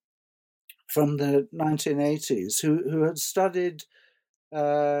Sengupta from the 1980s, who had studied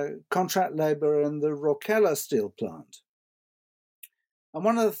contract labour in the Rourkela steel plant. And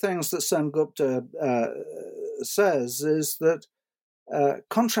one of the things that Sengupta says is that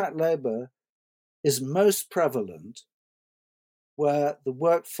contract labour is most prevalent where the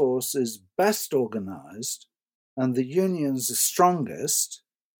workforce is best organised and the unions are strongest.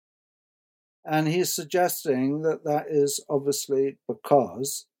 And he's suggesting that that is obviously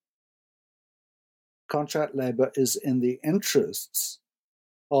because contract labour is in the interests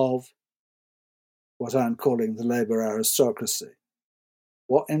of what I'm calling the labour aristocracy.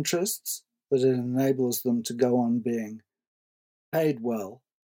 What interests? That it enables them to go on being paid well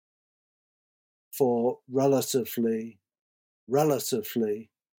for relatively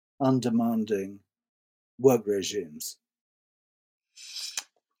undemanding work regimes.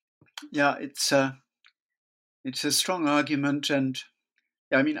 Yeah, it's a strong argument, and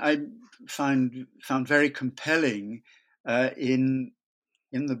I mean, I found very compelling in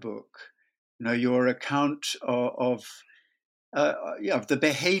the book, your account of the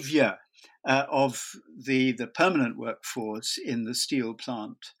behaviour of the permanent workforce in the steel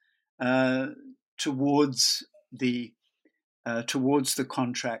plant towards the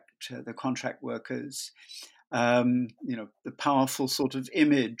contract workers. The powerful sort of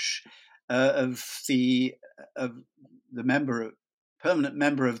image of the permanent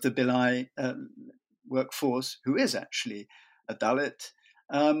member of the Bhilai workforce, who is actually a Dalit,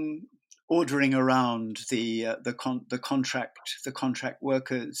 ordering around the contract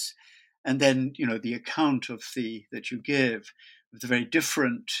workers, and then the account that you give of the very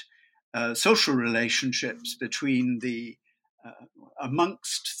different social relationships between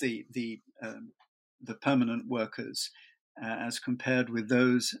amongst the permanent workers as compared with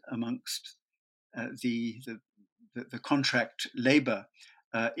those amongst the contract labour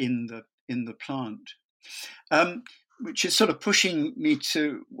in the plant, which is sort of pushing me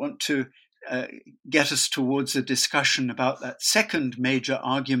to want to get us towards a discussion about that second major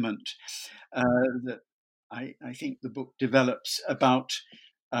argument that I think the book develops about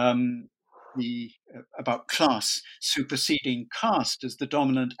about class superseding caste as the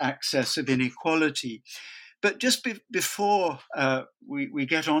dominant axis of inequality. But just before we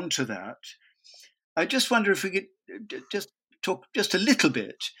get on to that, I just wonder if we could just talk just a little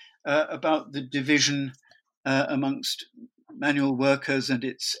bit about the division amongst manual workers and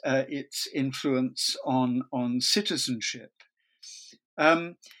its influence on citizenship.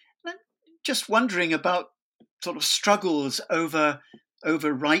 I'm just wondering about sort of struggles over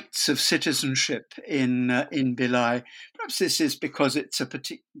rights of citizenship in Bhilai. Perhaps this is because it's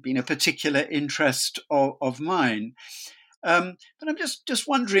been a particular interest of mine. But I'm just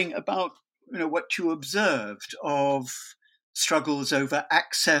wondering about what you observed of struggles over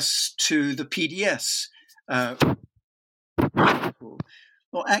access to the PDS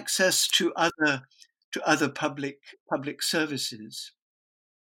or access to other public services,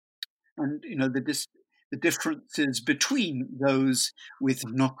 and the differences between those with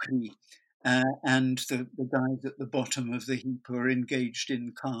Nokri and the guys at the bottom of the heap who are engaged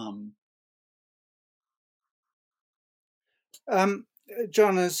in calm.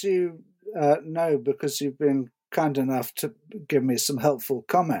 John, as you know, because you've been kind enough to give me some helpful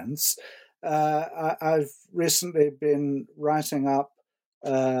comments, I've recently been writing up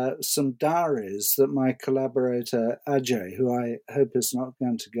some diaries that my collaborator Ajay, who I hope is not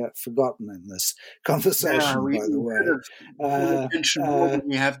going to get forgotten in this conversation, by the way. Mention more than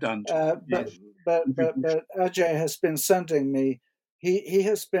we have done. But Ajay has been sending me. He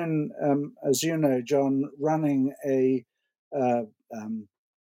has been, as you know, John, running a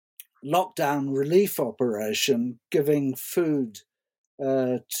lockdown relief operation, giving food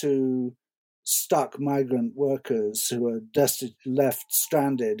to stuck migrant workers who are left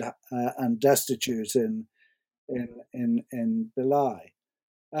stranded and destitute in Bely.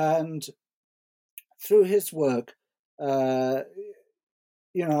 And through his work, I've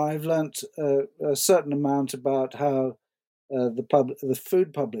learnt a certain amount about how the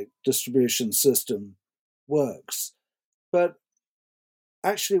food public distribution system works. But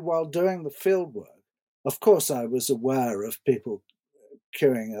actually, while doing the field work, of course, I was aware of people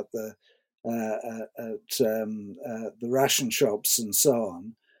queuing at the ration shops and so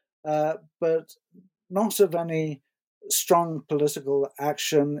on, but not of any strong political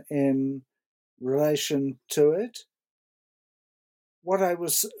action in relation to it.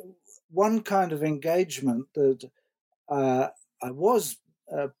 One kind of engagement that I was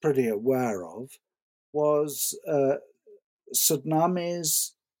pretty aware of was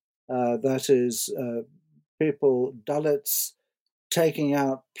Sadnamis, that is, people, Dalits, taking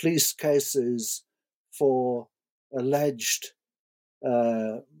out police cases for alleged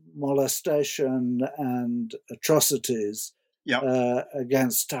molestation and atrocities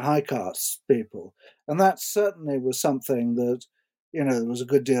against high caste people. And that certainly was something that, there was a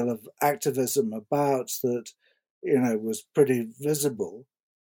good deal of activism about that, was pretty visible.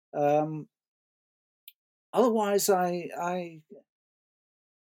 Otherwise,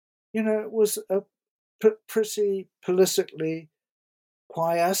 it was a pretty politically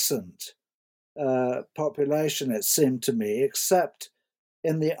quiescent population, it seemed to me, except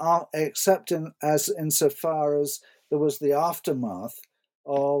insofar as there was the aftermath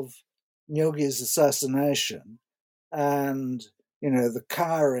of Nyogi's assassination and the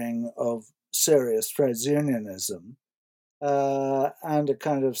cowering of serious trades unionism, and a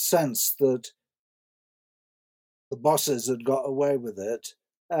kind of sense that the bosses had got away with it,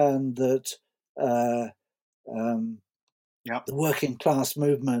 and that the working class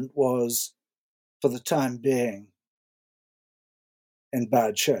movement was, for the time being, in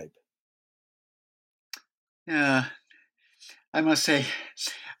bad shape. Yeah, I must say,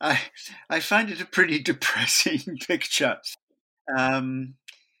 I find it a pretty depressing picture.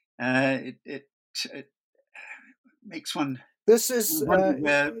 It makes one. This is, it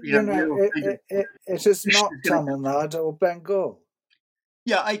is not Tamil Nadu or Bengal.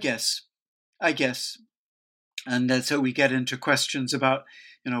 Yeah, I guess. And so we get into questions about,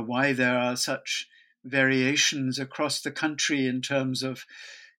 why there are such variations across the country in terms of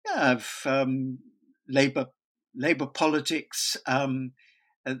labor politics,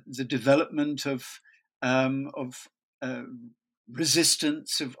 the development of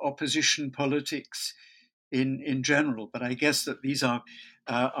resistance, of opposition politics in general. But I guess that these are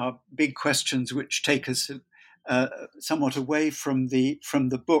big questions which take us somewhat away from the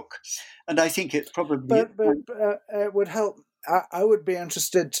book, and I think it probably. But it would help. I would be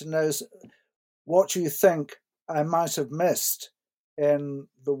interested to know what you think I might have missed in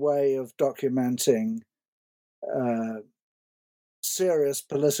the way of documenting serious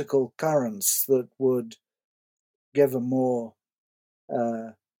political currents that would give a more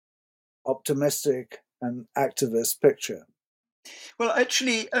optimistic and activist picture. Well,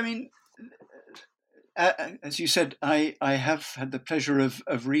 actually, I mean, as you said, I have had the pleasure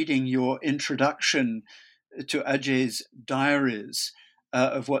of reading your introduction to Ajay's diaries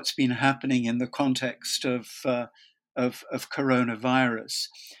of what's been happening in the context of coronavirus.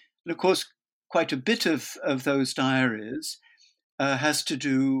 And of course, quite a bit of those diaries has to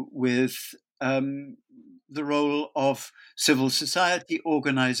do with the role of civil society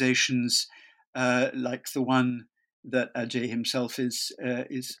organizations like the one that Ajay himself is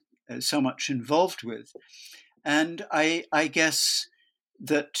so much involved with. And I guess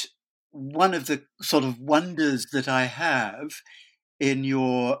that one of the sort of wonders that I have in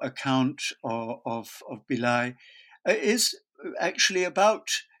your account of Bely is actually about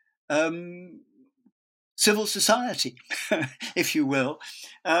civil society, if you will.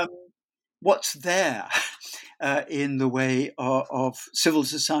 What's there in the way of civil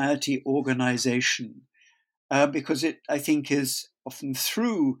society organization? Because it, I think, is often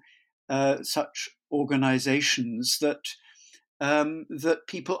through such organizations that that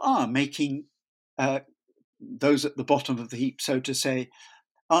people are making, those at the bottom of the heap, so to say,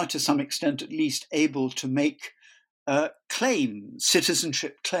 are to some extent at least able to make claims,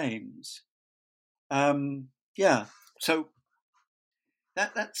 citizenship claims. So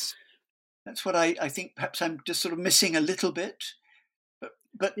that's what I think perhaps I'm just sort of missing a little bit.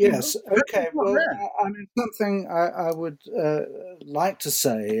 But yes, okay. Well, I mean, something I would like to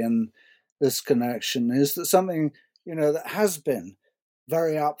say in this connection is that something, that has been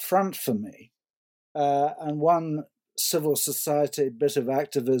very upfront for me, and one civil society bit of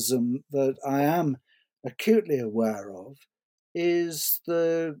activism that I am acutely aware of is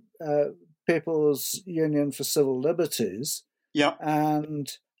the People's Union for Civil Liberties. Yeah.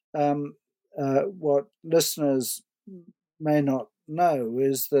 And what listeners may not know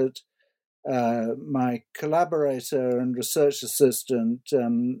is that my collaborator and research assistant,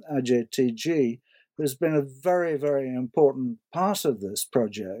 Ajay TG, who's been a very, very important part of this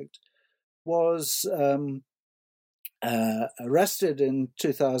project, was arrested in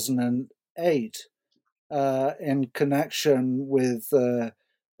 2008 in connection with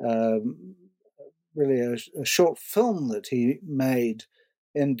really a short film that he made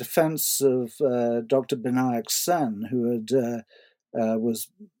in defense of Dr. Binayak Sen, who is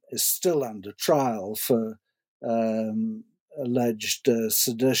still under trial for alleged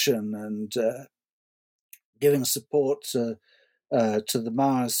sedition and giving support to the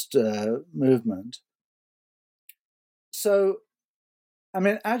Maoist movement. So, I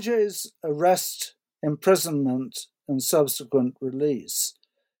mean, Ajay's arrest, imprisonment, and subsequent release,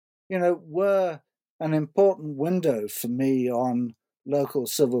 were an important window for me on local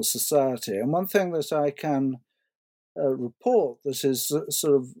civil society. And one thing that I can report that is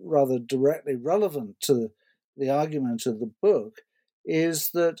sort of rather directly relevant to the argument of the book is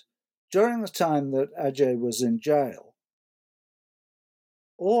that during the time that Ajay was in jail,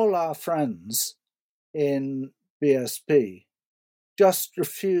 all our friends in BSP just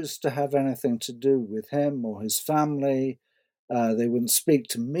refused to have anything to do with him or his family. They wouldn't speak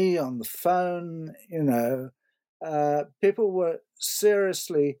to me on the phone, people were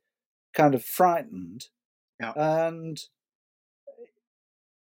seriously kind of frightened. Yeah. And,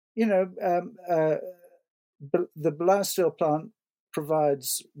 the Blau Steel plant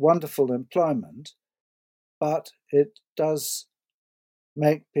provides wonderful employment, but it does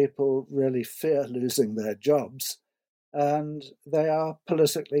make people really fear losing their jobs, and they are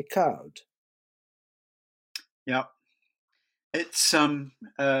politically cowed. Yeah. It's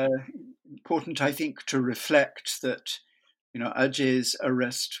important, I think, to reflect that, Ajay's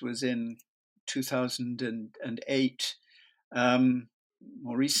arrest was in 2008.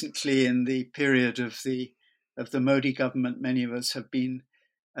 More recently, in the period of the Modi government, many of us have been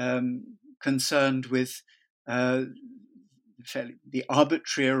concerned with the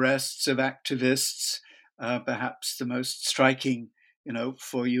arbitrary arrests of activists. Perhaps the most striking,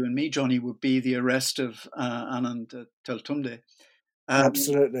 for you and me, Johnny, would be the arrest of Anand Teltunde.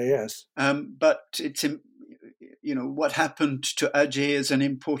 Absolutely, yes. But it's, what happened to Ajay is an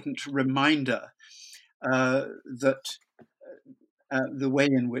important reminder that the way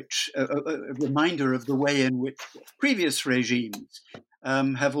in which a reminder of the way in which previous regimes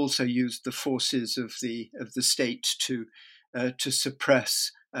have also used the forces of the state to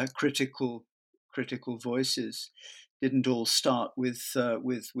suppress critical voices. Didn't all start with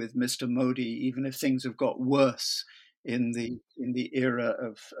Mr. Modi, even if things have got worse in the era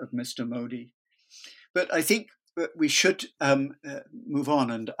of Mr. Modi. But I think we should move on,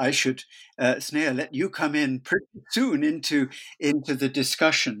 and I should, Sneha, let you come in pretty soon into the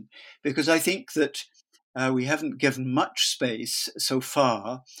discussion, because I think that we haven't given much space so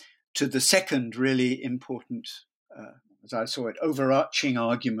far to the second really important, as I saw it, overarching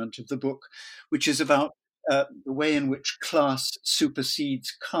argument of the book, which is about the way in which class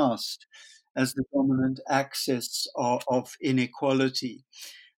supersedes caste as the dominant axis of inequality.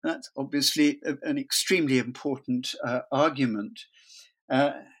 That's obviously an extremely important argument.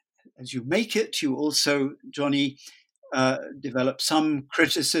 As you make it, you also, Johnny, develop some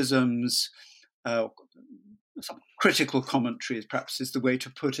criticisms, some critical commentaries, perhaps is the way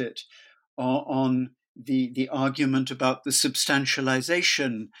to put it, on the argument about the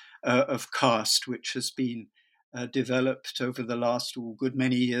substantialization of caste, which has been developed over the last good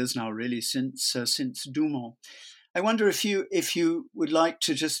many years now, really, since Dumont. I wonder if you would like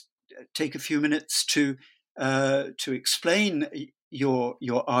to just take a few minutes to explain your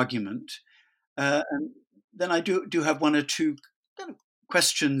argument, and then I do have one or two kind of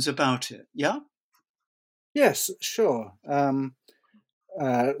questions about it. Yeah. Yes, sure.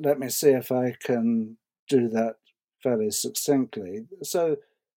 Let me see if I can do that fairly succinctly. So,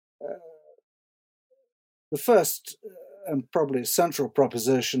 the first and probably central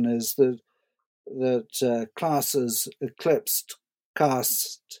proposition is that classes eclipsed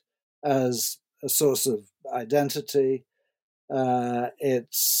caste as a source of identity.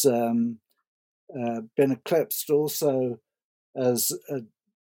 It's been eclipsed also as a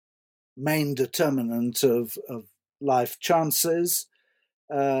main determinant of life chances.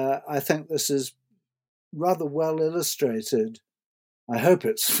 I think this is rather well illustrated I hope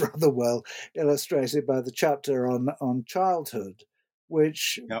it's rather well illustrated by the chapter on childhood,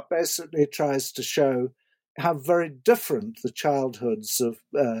 which basically tries to show how very different the childhoods of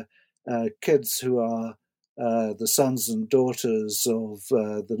kids who are the sons and daughters of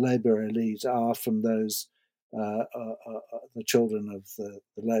the Labour elite are from those the children of the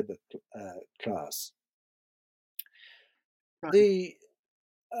Labour class. Right. The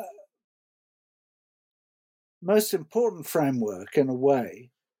most important framework, in a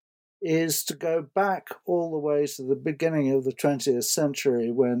way, is to go back all the way to the beginning of the 20th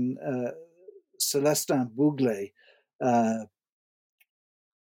century when Célestin Bouglé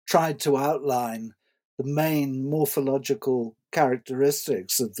tried to outline the main morphological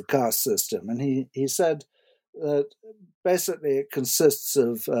characteristics of the caste system. And he said that basically it consists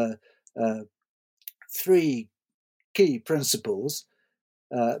of three key principles: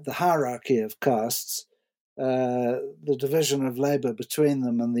 the hierarchy of castes, the division of labour between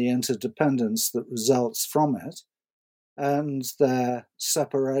them and the interdependence that results from it, and their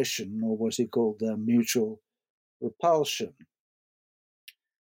separation, or what he called their mutual repulsion.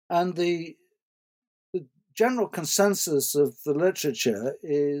 And the general consensus of the literature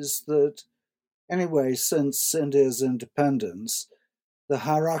is that, anyway, since India's independence, the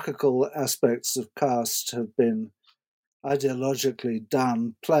hierarchical aspects of caste have been ideologically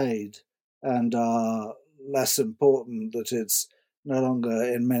downplayed and are less important, that it's no longer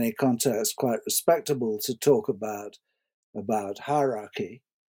in many contexts quite respectable to talk about hierarchy.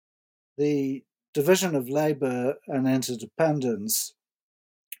 The division of labour and interdependence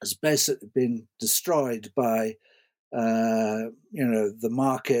has basically been destroyed by the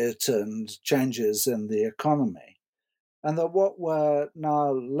market and changes in the economy. And that what we're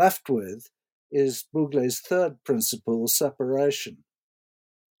now left with is Bouglé's third principle, separation.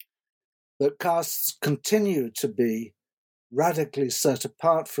 That castes continue to be radically set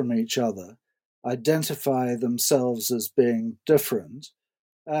apart from each other, identify themselves as being different,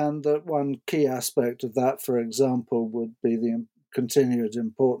 and that one key aspect of that, for example, would be the continued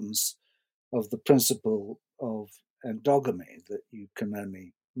importance of the principle of endogamy, that you can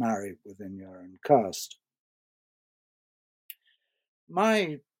only marry within your own caste.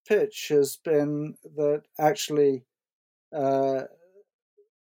 My pitch has been that actually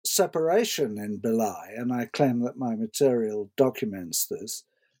separation in Bhilai, and I claim that my material documents this,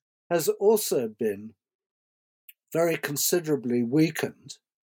 has also been very considerably weakened,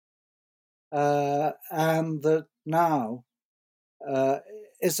 and that now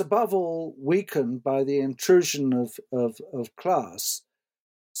is above all weakened by the intrusion of class,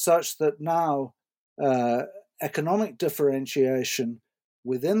 such that now economic differentiation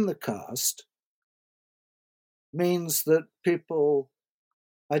within the caste means that people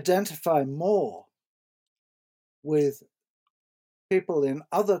identify more with people in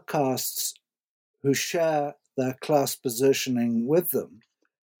other castes who share their class positioning with them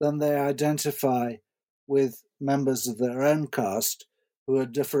than they identify with members of their own caste who are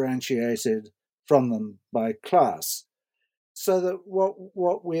differentiated from them by class. So that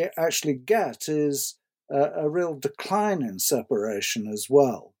what we actually get is a real decline in separation as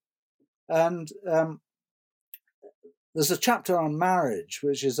well. And there's a chapter on marriage,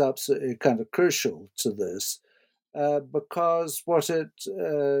 which is absolutely kind of crucial to this, because what it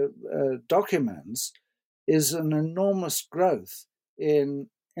documents is an enormous growth in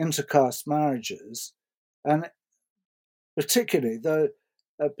intercaste marriages, and particularly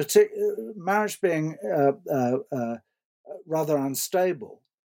marriage being rather unstable.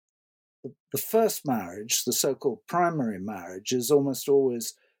 The first marriage, the so-called primary marriage, is almost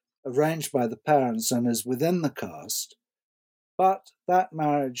always arranged by the parents and is within the caste, but that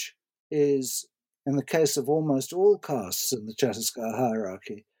marriage is, in the case of almost all castes in the Chhattisgarh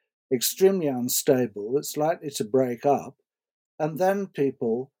hierarchy, extremely unstable. It's likely to break up, and then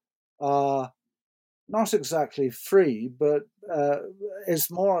people are not exactly free, but is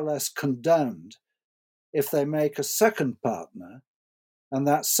more or less condemned if they make a second partner, and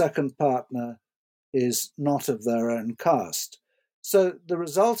that second partner is not of their own caste. So the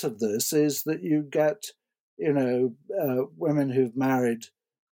result of this is that you get, women who've married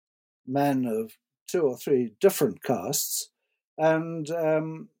men of 2 or 3 different castes, and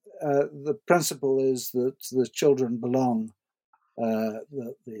the principle is that the children belong,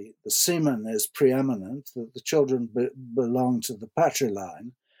 the semen is preeminent, that the children belong to the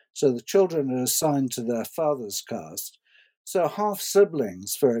patriline, so the children are assigned to their father's caste. So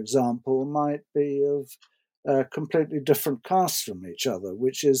half-siblings, for example, might be of completely different castes from each other,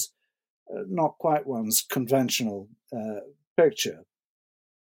 which is not quite one's conventional picture.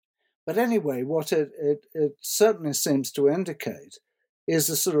 But anyway, what it certainly seems to indicate is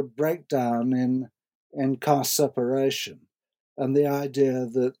a sort of breakdown in caste separation and the idea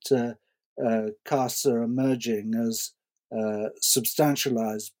that castes are emerging as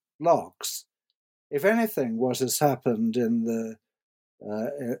substantialized blocks. If anything, what has happened in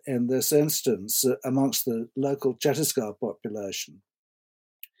this instance amongst the local Chhattisgarh population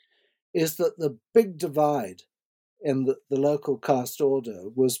is that the big divide in the local caste order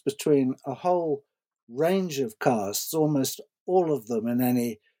was between a whole range of castes, almost all of them in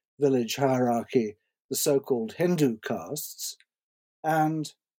any village hierarchy, the so-called Hindu castes,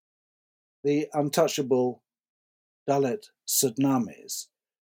 and the untouchable Dalit Sadnamis.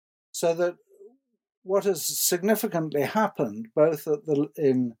 So that what has significantly happened, both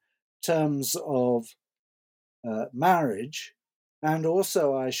in terms of marriage, and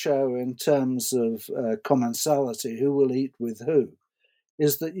also I show in terms of commensality, who will eat with who,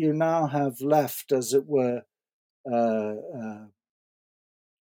 is that you now have left, as it were,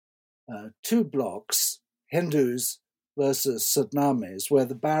 two blocks, Hindus versus Sadnamis, where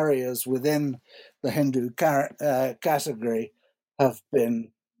the barriers within the Hindu category have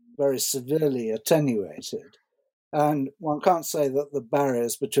been very severely attenuated. And one can't say that the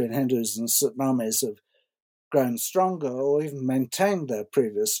barriers between Hindus and Sadnamis have grown stronger or even maintained their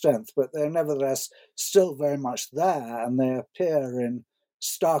previous strength, but they're nevertheless still very much there, and they appear in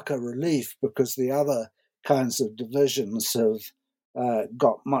starker relief because the other kinds of divisions have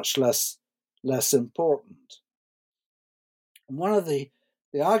got much less important. And one of the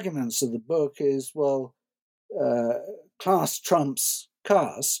arguments of the book is, well, class trumps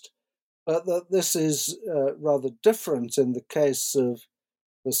caste, but that this is rather different in the case of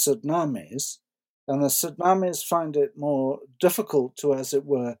the Sadnamis, and the Sadnamis find it more difficult to, as it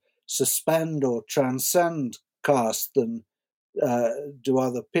were, suspend or transcend caste than do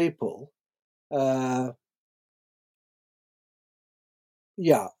other people.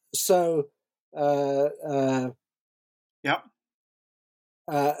 So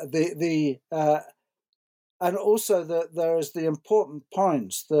and also that there is the important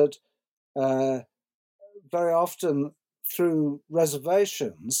point that very often through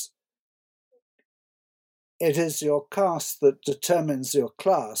reservations, it is your caste that determines your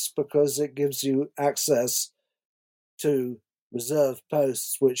class because it gives you access to reserved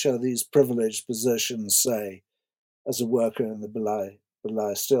posts, which are these privileged positions, say, as a worker in the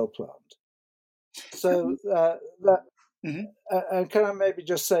Bhilai steel plant. So and can I maybe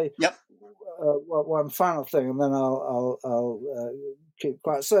just say one final thing, and then I'll keep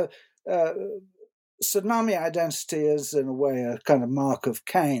quiet. So Sadnami identity is, in a way, a kind of mark of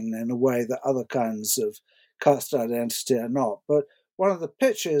Cain, in a way that other kinds of caste identity are not. But one of the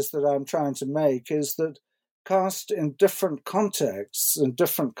pitches that I'm trying to make is that caste in different contexts and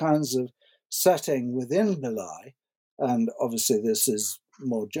different kinds of setting within Bhilai, and obviously this is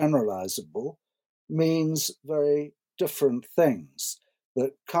more generalizable, means very different things.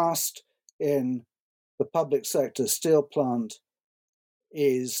 That caste in the public sector steel plant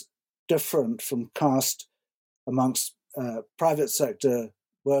is different from caste amongst private sector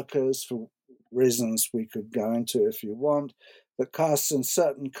workers for reasons we could go into if you want. That caste in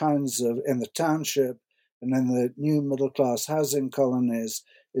certain kinds of, in the township and in the new middle class housing colonies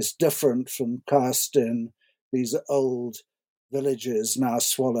is different from caste in these old villages now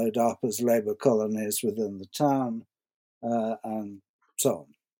swallowed up as labor colonies within the town, and so on.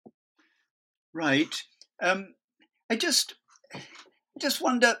 Right. I just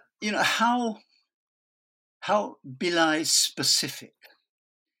wonder, how Bhilai specific.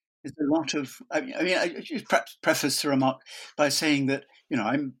 There's a lot of. I should perhaps preface the remark by saying that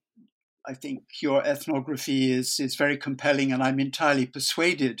I think your ethnography is very compelling, and I'm entirely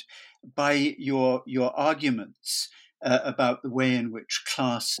persuaded by your arguments about the way in which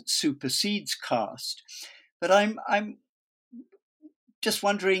class supersedes caste. But I'm just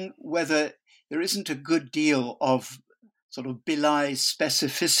wondering whether there isn't a good deal of sort of Bhilai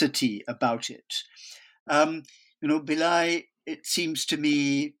specificity about it. Bhilai, it seems to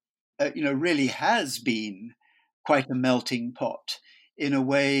me, really has been quite a melting pot in a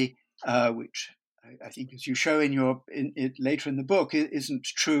way which I think, as you show in it later in the book, isn't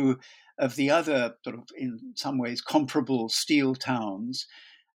true of the other sort of, in some ways, comparable steel towns,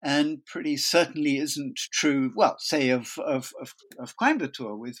 and pretty certainly isn't true, well, say of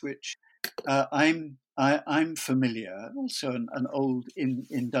Coimbatore, with which I'm familiar, also an old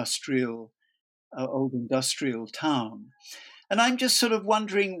industrial town. And I'm just sort of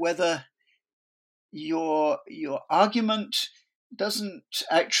wondering whether your argument doesn't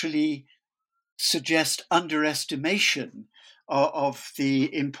actually suggest underestimation of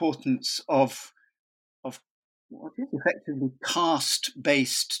the importance of what is effectively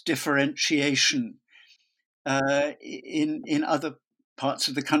caste-based differentiation in other parts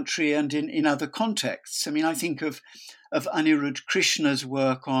of the country and in other contexts. I mean, I think of Anirudh Krishna's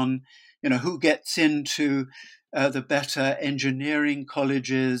work on, who gets into the better engineering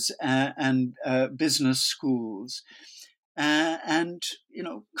colleges and business schools. And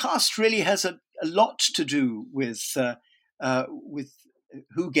caste really has a lot to do with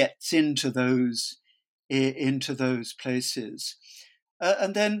who gets into those places.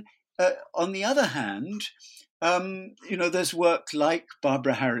 And then, on the other hand, there's work like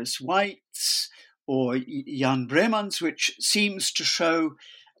Barbara Harris White's or Jan Bremann's, which seems to show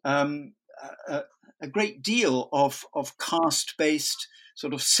a great deal of caste-based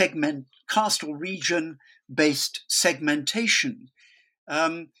sort of caste or region-based segmentation,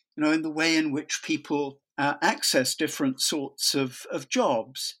 in the way in which people access different sorts of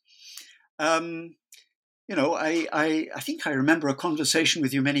jobs. I think I remember a conversation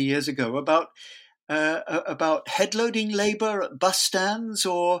with you many years ago about head-loading labour at bus stands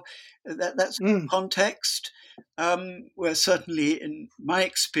or that sort of context, where certainly in my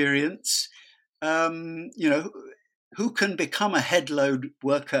experience, who can become a head-load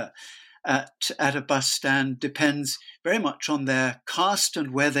worker at a bus stand depends very much on their caste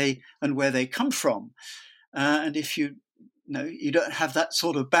and where they come from. And if you don't have that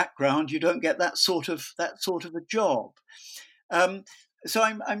sort of background, you don't get that sort of a job. So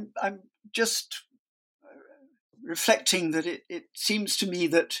I'm just reflecting that it seems to me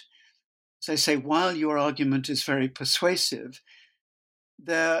that, as I say, while your argument is very persuasive,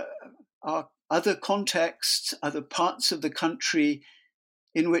 there are other contexts, other parts of the country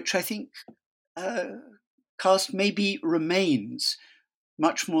in which I think caste maybe remains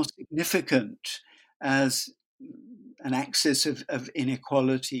much more significant as an axis of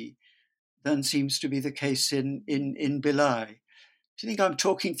inequality than seems to be the case in Bhilai. Do you think I'm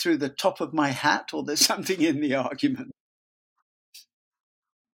talking through the top of my hat, or there's something in the argument?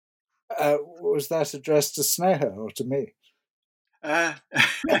 Was that addressed to Sneha or to me? Well,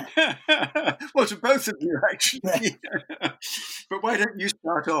 to both of you, actually. But why don't you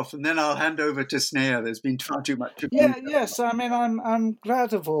start off, and then I'll hand over to Sneha. There's been far too much. Yes. I mean, I'm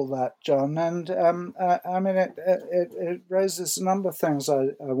glad of all that, John, and I mean, it raises a number of things I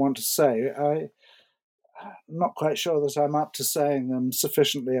want to say. I'm not quite sure that I'm up to saying them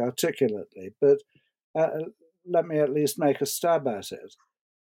sufficiently articulately, but let me at least make a stab at it.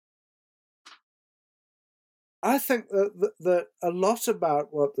 I think that a lot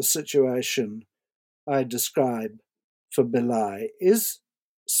about what the situation I describe for Bhilai is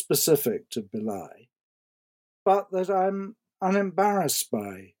specific to Bhilai, but that I'm unembarrassed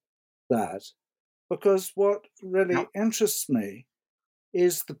by that, because what really interests me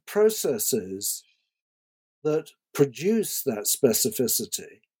is the processes that produce that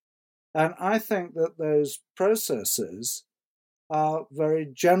specificity. And I think that those processes are very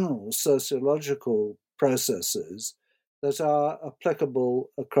general sociological processes that are applicable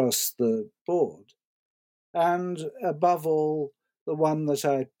across the board. And above all, the one that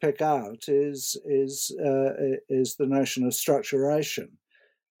I pick out is the notion of structuration.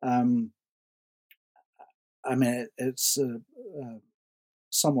 I mean, it's a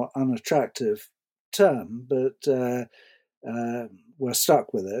somewhat unattractive term, but we're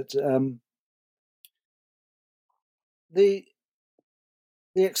stuck with it. The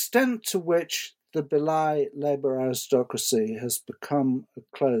extent to which the Bhilai labour aristocracy has become a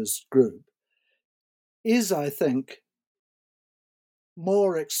closed group is, I think,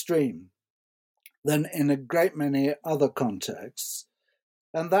 more extreme than in a great many other contexts.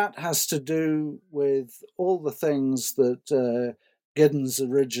 And that has to do with all the things that Giddens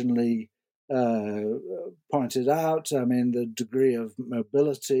originally pointed out. I mean, the degree of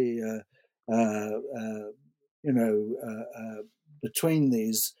mobility, between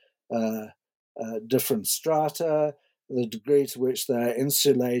these different strata, the degree to which they're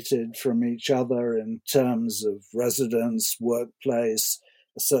insulated from each other in terms of residence, workplace,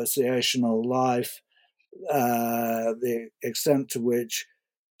 associational life, the extent to which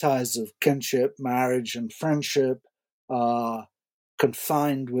ties of kinship, marriage, and friendship are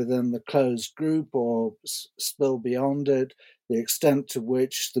confined within the closed group or spill beyond it, the extent to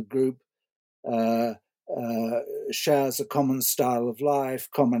which the group shares a common style of life,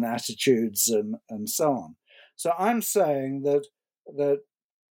 common attitudes, and so on. So I'm saying that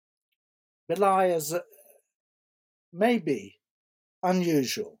Bhilai is maybe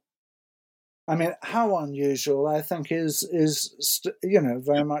unusual. I mean, how unusual I think is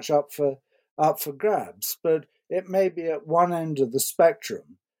very much up for grabs. But it may be at one end of the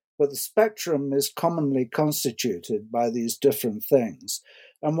spectrum but the spectrum is commonly constituted by these different things.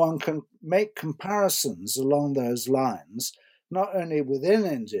 And one can make comparisons along those lines, not only within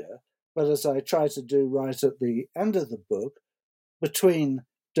India, but as I try to do right at the end of the book, between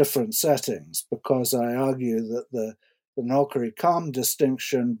different settings, because I argue that the Naukri-Kham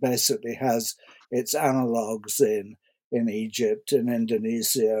distinction basically has its analogues in Egypt, in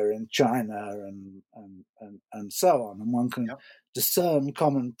Indonesia, in China, and so on. And one can discern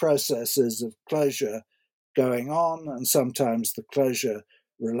common processes of closure going on, and sometimes the closure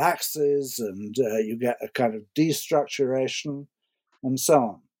relaxes and you get a kind of destructuration and so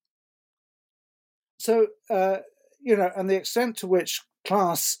on. So, and the extent to which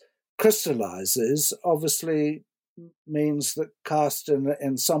class crystallizes obviously means that caste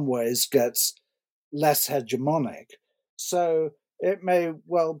in some ways gets less hegemonic. So it may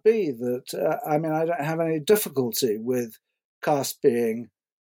well be that, I don't have any difficulty with caste being,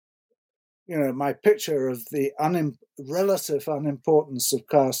 my picture of the relative unimportance of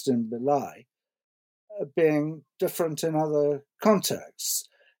caste in Bhilai being different in other contexts.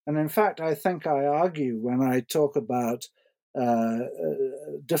 And in fact, I think I argue when I talk about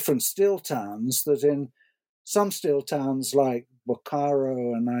different steel towns that in some steel towns like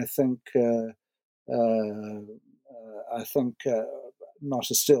Bokaro, and I think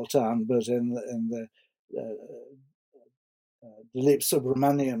not a steel town, but in the Dilip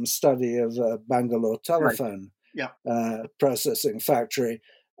Subramaniam study of Bangalore telephone processing factory,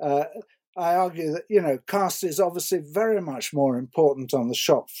 I argue that, caste is obviously very much more important on the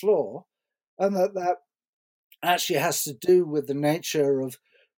shop floor, and that actually has to do with the nature of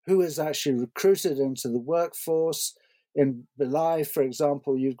who is actually recruited into the workforce. In Bhilai, for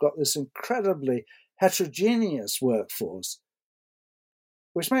example, you've got this incredibly heterogeneous workforce,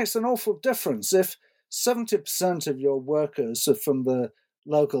 which makes an awful difference. If 70% of your workers are from the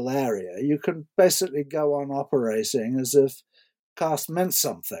local area, you can basically go on operating as if caste meant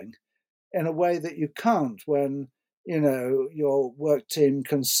something in a way that you can't when, your work team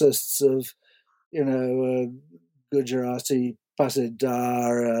consists of, Gujarati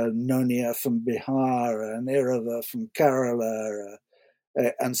Patidar, Nonia from Bihar, and Irava from Kerala,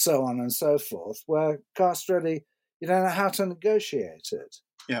 and so on and so forth, where caste really, you don't know how to negotiate it.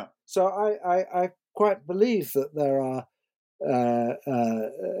 Yeah. So I quite believe that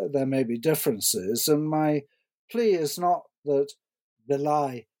there may be differences, and my plea is not that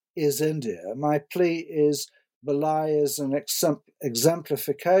Bhilai is India. My plea is Bhilai is an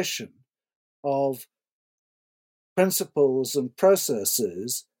exemplification of principles and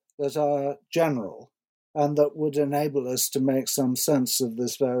processes that are general and that would enable us to make some sense of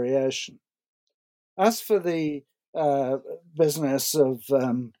this variation. As for the business of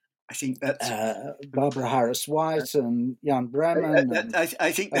I think that's Barbara Harris-White and Jan Bremen.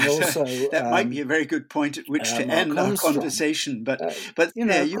 I think that might be a very good point at which to end our conversation. But of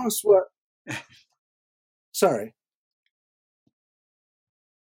course, sorry.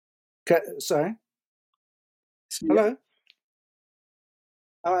 Sorry. Hello.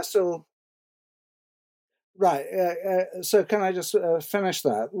 Am I still right? So can I just finish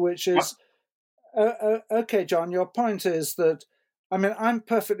that? Which is okay, John. Your point is that I'm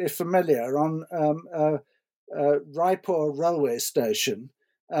perfectly familiar on Raipur railway station.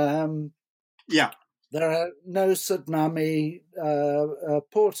 There are no Sadnami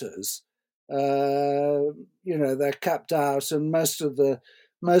porters. They're kept out, and most of the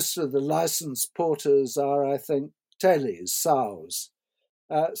licensed porters are, I think, Telis, sows.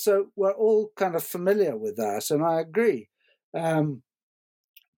 So we're all kind of familiar with that, and I agree.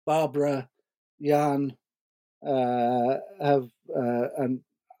 Barbara, Jan, have and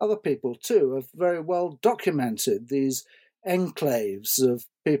other people too have very well documented these enclaves of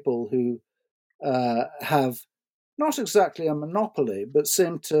people who have not exactly a monopoly, but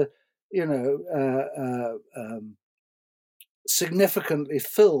seem to, significantly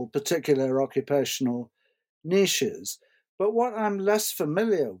fill particular occupational niches. But what I'm less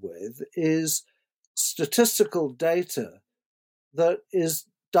familiar with is statistical data that is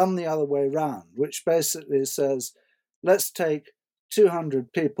done the other way around, which basically says, let's take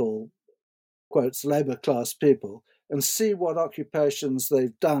 200 people, quotes, labor class people, and see what occupations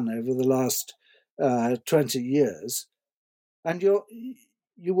they've done over the last 20 years. And you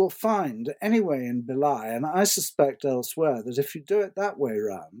will find anyway in Bhilai, and I suspect elsewhere, that if you do it that way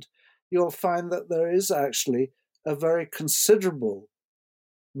around, you'll find that there is actually a very considerable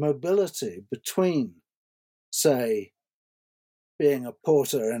mobility between, say, being a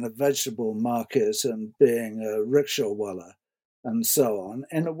porter in a vegetable market and being a rickshawwala, and so on,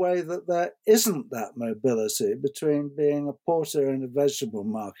 in a way that there isn't that mobility between being a porter in a vegetable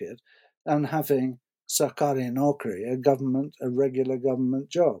market and having sarkari nokri, a regular government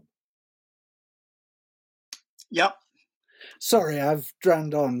job. Yep. Sorry, I've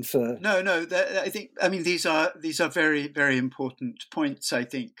droned on for... No. I mean, these are very, very important points, I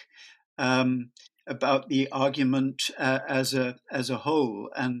think, about the argument as a whole.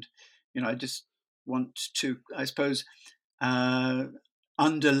 And, I just want to, I suppose,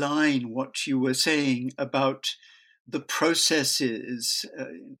 underline what you were saying about the processes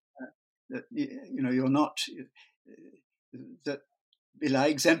that, you're not, that Bilal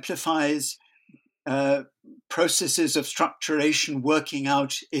exemplifies processes of structuration working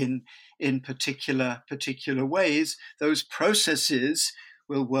out in particular ways. Those processes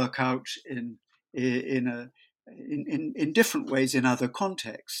will work out in different ways in other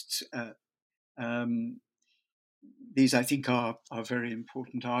contexts. These, I think, are very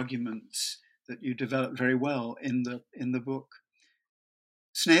important arguments that you develop very well in the book.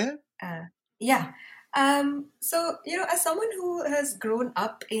 Sneha? Yeah. So, as someone who has grown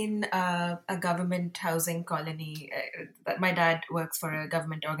up in a government housing colony, my dad works for a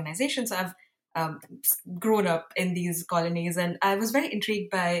government organization, so I've grown up in these colonies, and I was very intrigued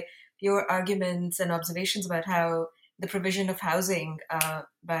by your arguments and observations about how the provision of housing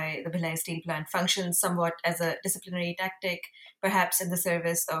by the Bhilai Steel Plant functions somewhat as a disciplinary tactic, perhaps in the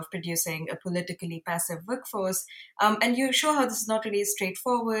service of producing a politically passive workforce. And you show how this is not really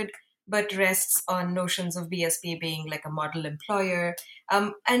straightforward, but rests on notions of BSP being like a model employer.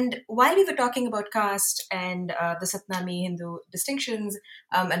 And while we were talking about caste and the Satnami Hindu distinctions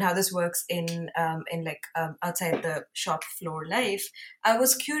and how this works in outside the shop floor life, I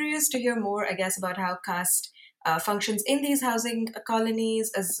was curious to hear more, I guess, about how caste functions in these housing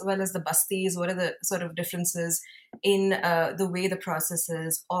colonies as well as the bastis. What are the sort of differences in the way the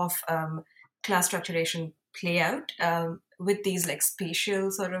processes of class structuration play out with these like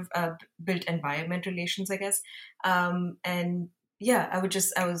spatial sort of built environment relations, I guess. And yeah, I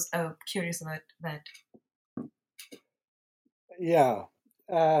was curious about that. Yeah.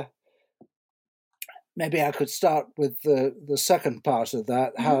 Maybe I could start with the second part of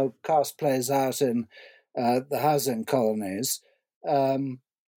that, mm-hmm. How caste plays out in the housing colonies.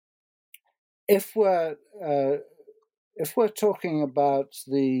 If we're talking about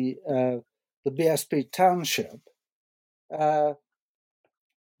the BSP township, then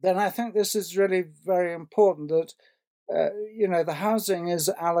I think this is really very important that the housing is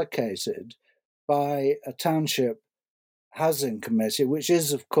allocated by a township housing committee, which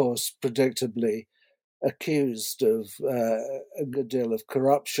is, of course, predictably accused of a good deal of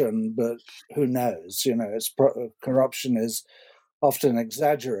corruption, but who knows? Corruption is often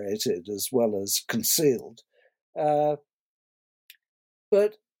exaggerated as well as concealed. But,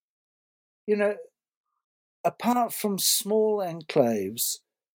 apart from small enclaves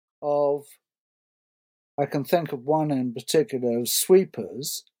of, I can think of one in particular, of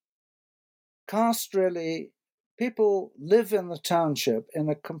sweepers, caste really, people live in the township in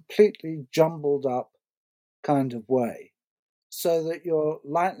a completely jumbled up kind of way, so that your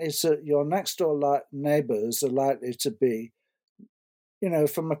next door neighbors are likely to be,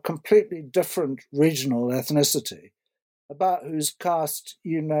 from a completely different regional ethnicity, about whose caste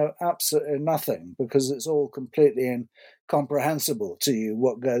you know absolutely nothing, because it's all completely incomprehensible to you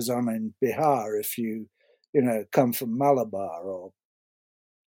what goes on in Bihar if you come from Malabar, or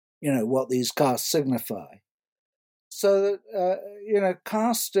what these castes signify. So that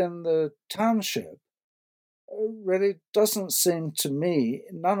caste in the township really doesn't seem to me,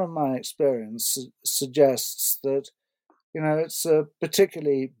 none of my experience suggests that, it's a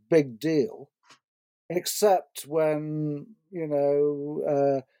particularly big deal, except when,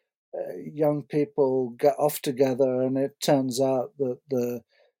 young people get off together and it turns out that the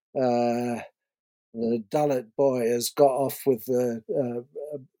Dalit boy has got off with the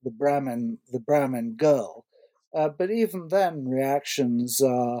Brahmin girl. But even then, reactions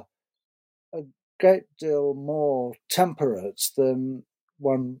are a great deal more temperate than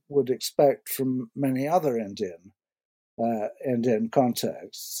one would expect from many other Indian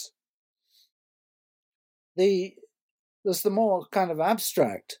contexts. There's the more kind of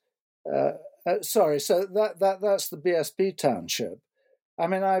abstract. So that's the BSP township. I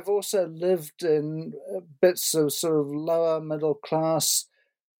mean, I've also lived in bits of sort of lower middle class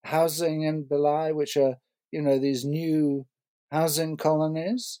housing in Bhilai, which are these new housing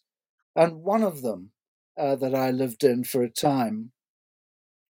colonies. And one of them that I lived in for a time,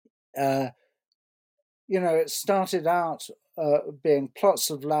 it started out being plots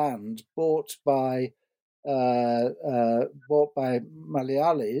of land bought by bought by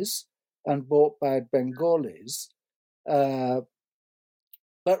Malayalis and bought by Bengalis. But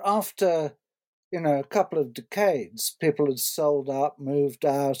after, a couple of decades, people had sold up, moved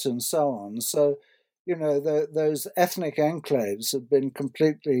out, and so on. So, those ethnic enclaves had been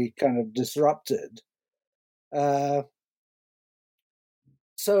completely kind of disrupted.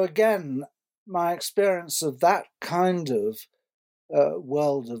 So again, my experience of that kind of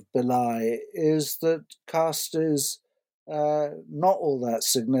world of Billai is that caste is not all that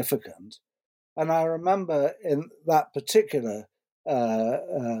significant. And I remember in that particular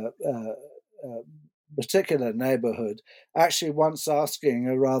neighborhood actually once asking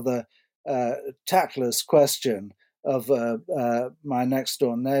a rather tactless question of my next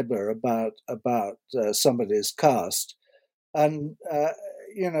door neighbor about somebody's caste, and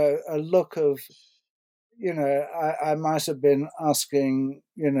a look of, I might have been asking,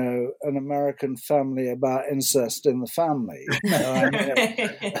 an American family about incest in the family.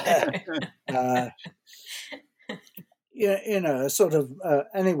 Sort of,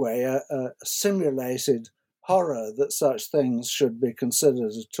 anyway, a simulated horror that such things should be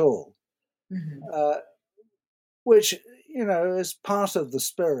considered at all, which, is part of the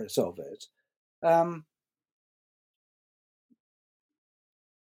spirit of it.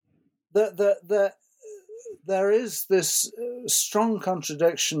 There is this strong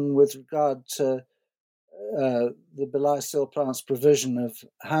contradiction with regard to the Billai Steel Plant's provision of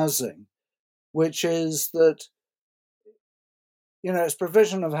housing, which is that, its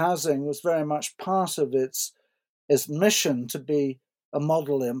provision of housing was very much part of its mission to be a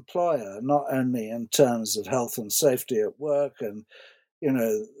model employer, not only in terms of health and safety at work and,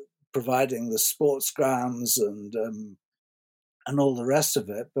 providing the sports grounds and all the rest of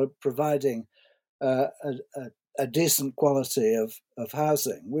it, but providing a decent quality of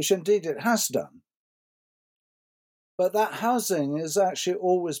housing, which indeed it has done. But that housing has actually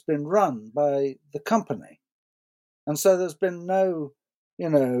always been run by the company. And so there's been no,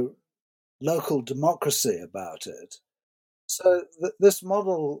 local democracy about it. So this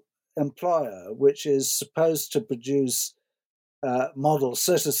model employer, which is supposed to produce model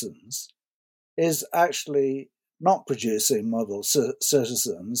citizens, is actually not producing model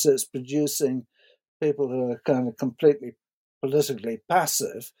citizens. It's producing people who are kind of completely politically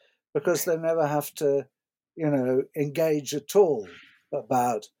passive because they never have to, engage at all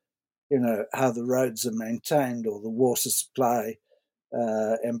about, how the roads are maintained or the water supply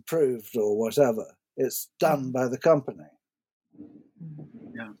improved or whatever. It's done by the company.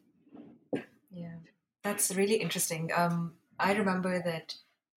 Yeah, that's really interesting. I remember that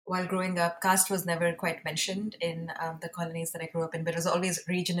while growing up, caste was never quite mentioned in the colonies that I grew up in, but it was always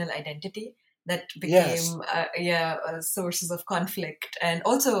regional identity that became sources of conflict and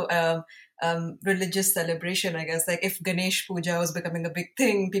also religious celebration, I guess. Like if Ganesh Puja was becoming a big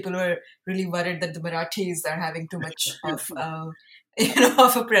thing, people were really worried that the Marathis are having too much of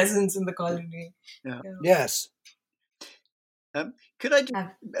of a presence in the colony. Yeah. Yes. Could I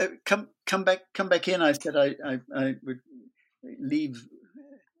come back in? I said I would leave.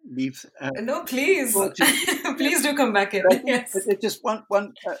 No, please, please do come back in. Yes. Just one.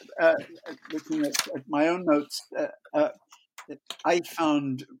 Looking at my own notes, I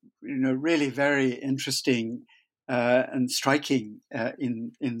found really very interesting and striking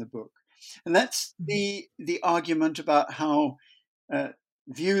in the book, and that's the argument about how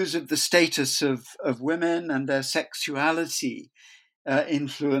views of the status of women and their sexuality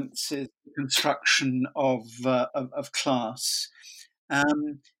influences the construction of class.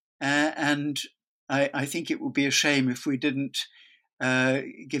 And I think it would be a shame if we didn't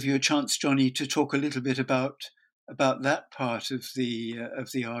give you a chance, Johnny, to talk a little bit about that part of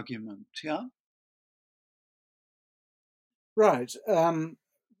the argument. Yeah. Right.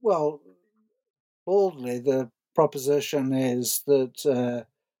 Well, broadly, the proposition is that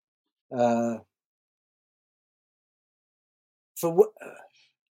for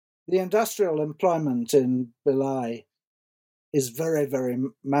the industrial employment in Billai is very, very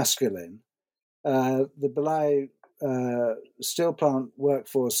masculine. The Billai steel plant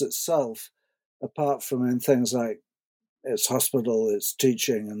workforce itself, apart from in things like its hospital, its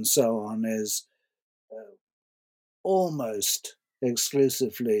teaching, and so on, is almost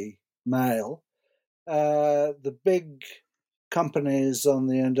exclusively male. The big companies on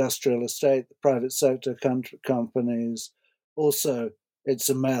the industrial estate, the private sector companies, also it's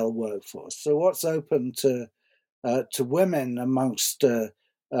a male workforce. So what's open to women amongst the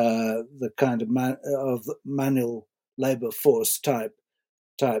kind of manual labor force type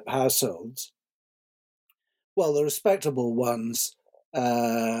households? Well, the respectable ones,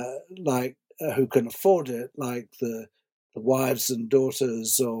 like who can afford it, like the wives and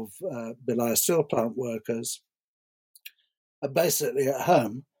daughters of Beli steel plant workers, are basically at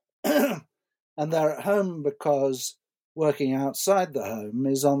home. And they're at home because working outside the home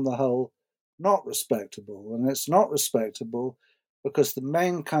is, on the whole, not respectable. And it's not respectable because the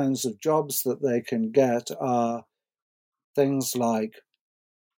main kinds of jobs that they can get are things like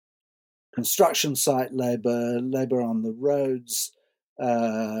construction site labor on the roads,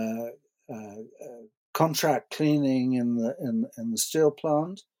 contract cleaning in the steel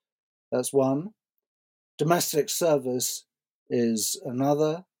plant. That's one. Domestic service is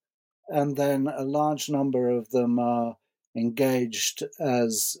another. And then a large number of them are engaged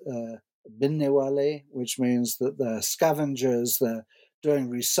as binniwali, which means that they're scavengers, they're doing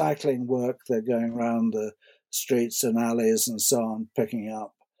recycling work, they're going around the streets and alleys and so on, picking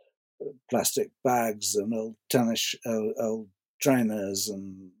up plastic bags and old trainers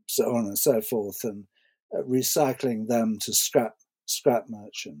and so on and so forth, and recycling them to scrap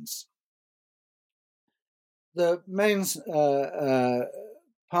merchants. The main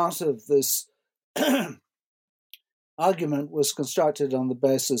part of this argument was constructed on the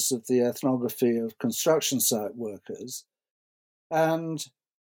basis of the ethnography of construction site workers. And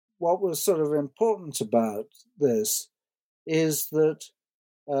what was sort of important about this is that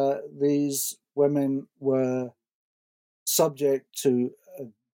these women were subject to a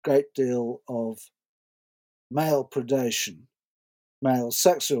great deal of male predation, male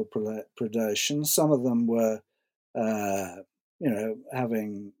sexual predation. Some of them were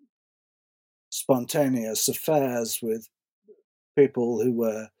having spontaneous affairs with people who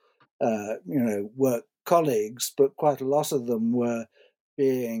were, work colleagues, but quite a lot of them were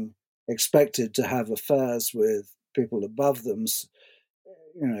being expected to have affairs with people above them,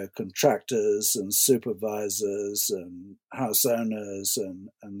 contractors and supervisors and house owners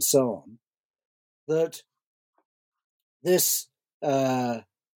and so on. That this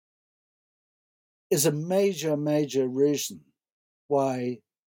is a major reason why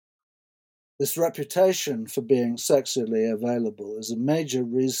this reputation for being sexually available is a major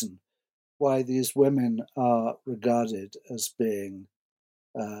reason why these women are regarded as being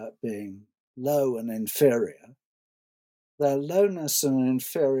low and inferior. Their lowness and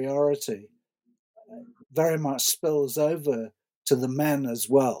inferiority very much spills over to the men as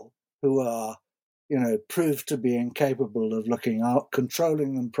well, who are, proved to be incapable of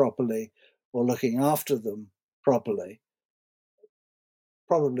controlling them properly or looking after them properly.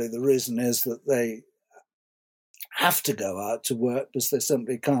 Probably the reason is that they have to go out to work because they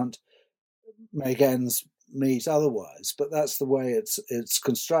simply can't make ends meet otherwise. But that's the way it's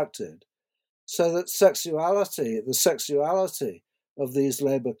constructed. So that the sexuality of these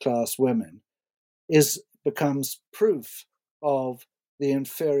labor class women becomes proof of the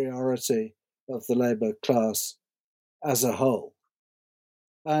inferiority of the labor class as a whole.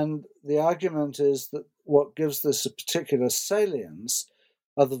 And the argument is that what gives this a particular salience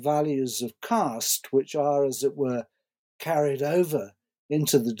are the values of caste, which are, as it were, carried over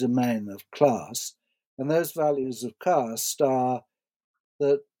into the domain of class. And those values of caste are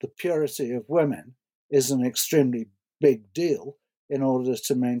that the purity of women is an extremely big deal in order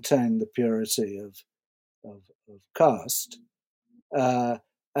to maintain the purity of caste.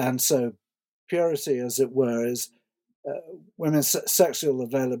 And so purity, as it were, is women's sexual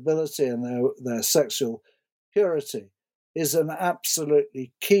availability and their sexual purity is an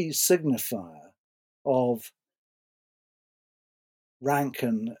absolutely key signifier of rank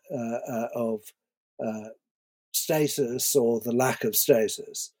and of status or the lack of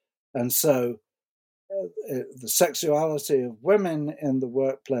status. And so the sexuality of women in the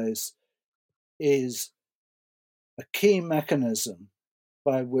workplace is a key mechanism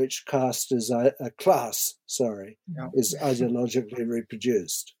by which class is ideologically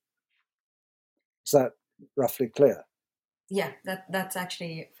reproduced. Is that roughly clear? Yeah, that's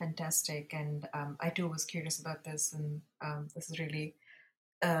actually fantastic, and I too was curious about this, and this is really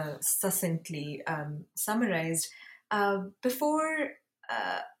succinctly summarized. Before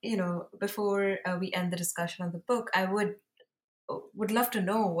we end the discussion on the book, I would love to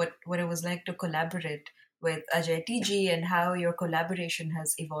know what it was like to collaborate with Ajay TG and how your collaboration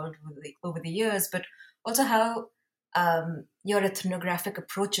has evolved over the years, but also how your ethnographic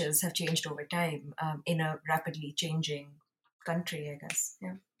approaches have changed over time in a rapidly changing country, I guess.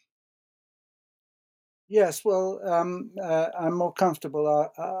 Yeah. Yes, well, I'm more comfortable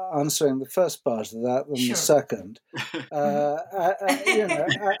answering the first part of that than Sure. the second.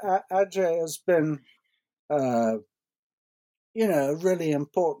 Ajay has been, a really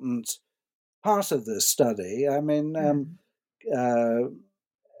important part of this study. I mean,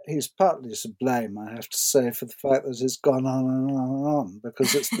 he's partly to blame, I have to say, for the fact that it's gone on and on and on,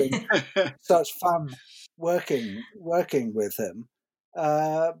 because it's been such fun working with him.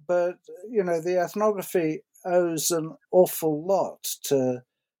 But the ethnography owes an awful lot to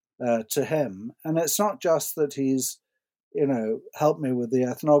him, and it's not just that he's helped me with the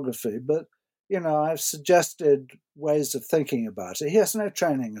ethnography, but I've suggested ways of thinking about it. He has no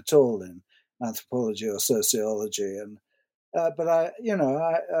training at all in anthropology or sociology, and but in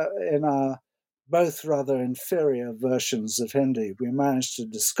our both rather inferior versions of Hindi, we managed to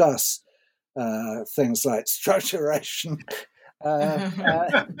discuss things like structuration.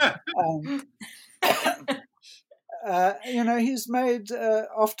 He's made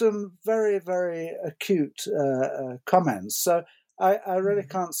often very, very acute comments. So I really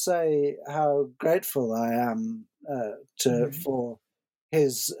can't say how grateful I am for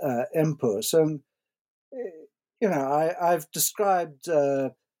his input. And I've described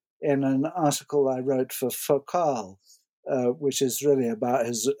in an article I wrote for Focal, which is really about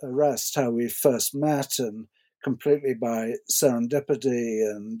his arrest, how we first met, and completely by serendipity,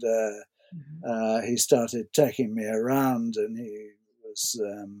 and he started taking me around, and he was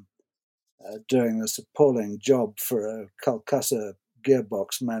doing this appalling job for a Calcutta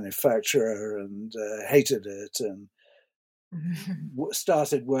gearbox manufacturer, and hated it, and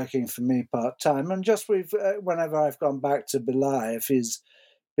started working for me part-time. And just whenever I've gone back to Bhilai, if he's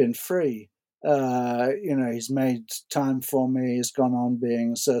been free, he's made time for me. He's gone on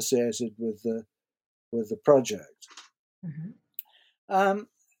being associated with the project.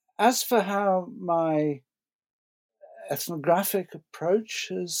 As for how my ethnographic approach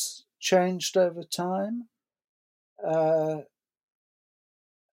has changed over time,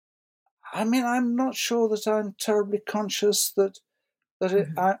 I'm not sure that I'm terribly conscious that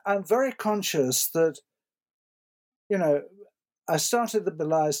I'm very conscious that, I started the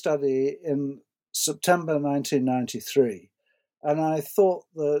Bhilai study in September 1993, and I thought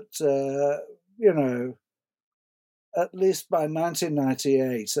that, at least by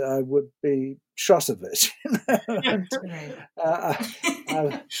 1998, I would be shot of it.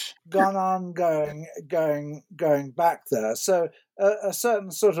 I've gone on going back there. So a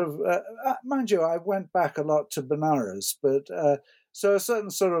certain sort of, mind you, I went back a lot to Benares, but so a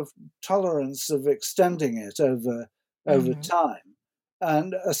certain sort of tolerance of extending it over time,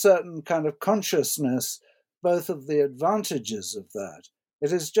 and a certain kind of consciousness, both of the advantages of that.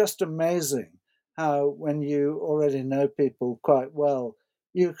 It is just amazing how, when you already know people quite well,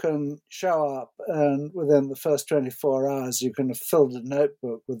 you can show up and within the first 24 hours you can have filled a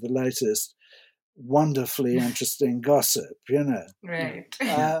notebook with the latest wonderfully interesting gossip, Right.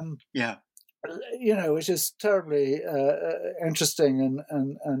 Which is terribly interesting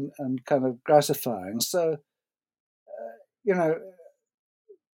and kind of gratifying. So, the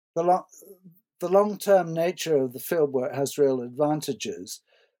long-term nature of the fieldwork has real advantages,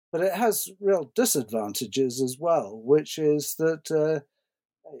 but it has real disadvantages as well, which is that,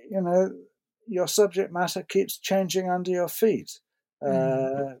 your subject matter keeps changing under your feet.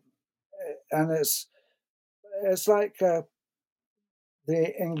 And it's like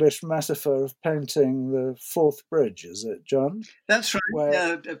the English metaphor of painting the Forth Bridge, is it, John? That's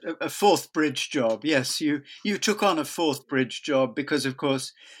right. A Forth Bridge job. Yes, you took on a Forth Bridge job because, of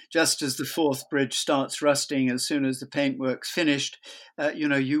course, just as the Forth Bridge starts rusting as soon as the paintwork's finished,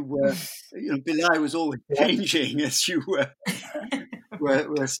 you were, Bhilai was always changing as you were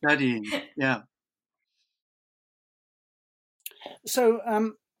studying. Yeah. So,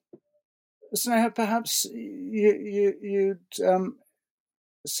 Sneha, perhaps you'd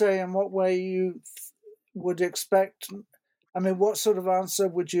say in what way you would expect. What sort of answer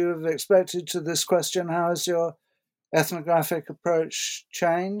would you have expected to this question? How has your ethnographic approach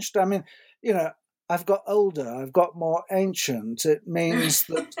changed? I've got older, I've got more ancient. It means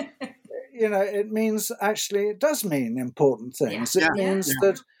that, it means actually it does mean important things. Yeah.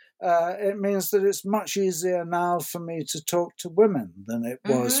 It means that it's much easier now for me to talk to women than it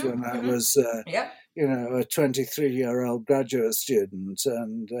was when I was, a 23-year-old graduate student.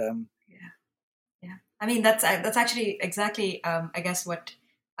 And that's actually exactly, I guess, what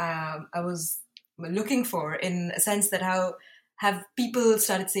I was looking for, in a sense that how have people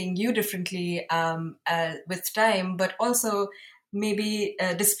started seeing you differently with time, but also maybe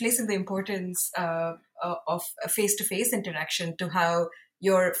displacing the importance of a face-to-face interaction to how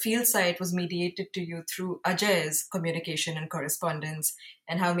your field site was mediated to you through Ajay's communication and correspondence,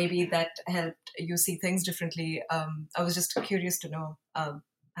 and how maybe that helped you see things differently. I was just curious to know how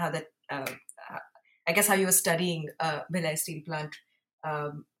that, I guess, how you were studying Bhilai Steel Plant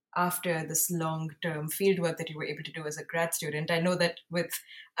after this long-term fieldwork that you were able to do as a grad student? I know that with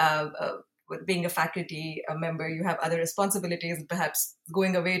being a faculty member, you have other responsibilities. Perhaps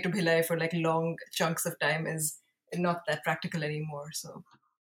going away to Bhilai for like long chunks of time is not that practical anymore. So,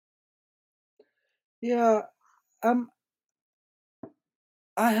 yeah,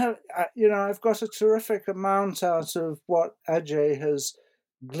 I've got a terrific amount out of what Ajay has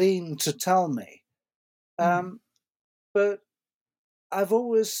gleaned to tell me, but I've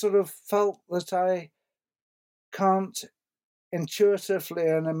always sort of felt that I can't intuitively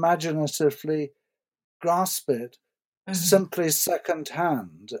and imaginatively grasp it simply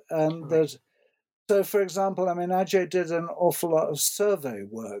secondhand, and that. So, for example, I mean, Ajay did an awful lot of survey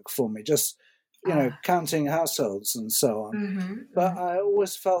work for me, just counting households and so on. But I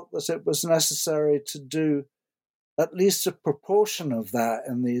always felt that it was necessary to do at least a proportion of that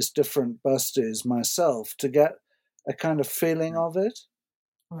in these different busties myself to get a kind of feeling of it.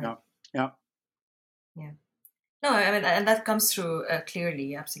 Yeah. No, I mean, and that comes through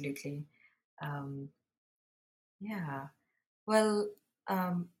clearly, absolutely. Yeah. Well,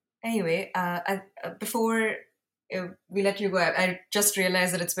 anyway, before we let you go, I just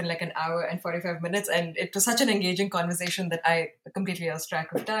realized that it's been like an hour and 45 minutes, and it was such an engaging conversation that I completely lost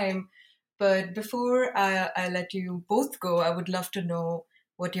track of time. But before I let you both go, I would love to know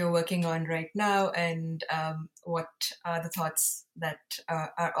what you're working on right now and what are the thoughts that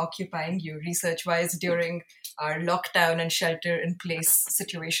are occupying you research-wise during our lockdown and shelter-in-place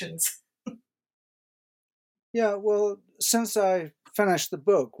situations. Yeah, well, since I finished the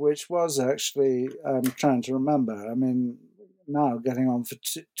book, which was actually, I'm trying to remember, I mean, now getting on for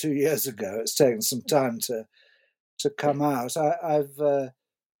 2 years ago, it's taken some time to come out. I've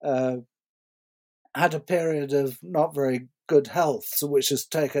had a period of not very good health, which has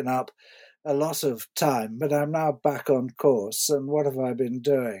taken up a lot of time, but I'm now back on course. And what have I been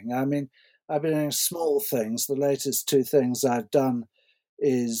doing? I mean, I've been doing small things. The latest two things I've done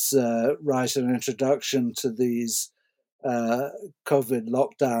is write an introduction to these COVID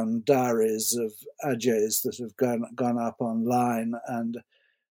lockdown diaries of Ajay's that have gone up online, and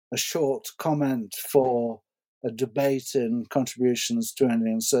a short comment for a debate in Contributions to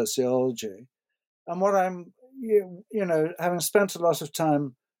Indian Sociology. And what I'm, having spent a lot of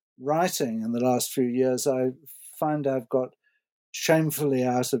time writing in the last few years, I find I've got shamefully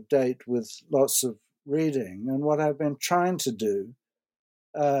out of date with lots of reading. And what I've been trying to do,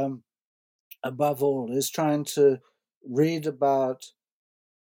 above all, is trying to read about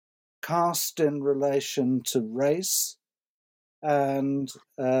caste in relation to race and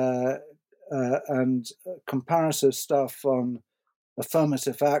comparative stuff on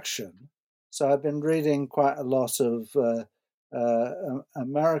affirmative action. So I've been reading quite a lot of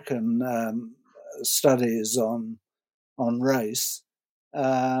American studies on race,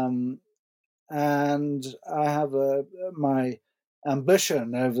 and I have my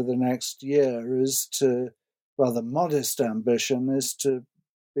ambition over the next year is to, rather modest ambition, is to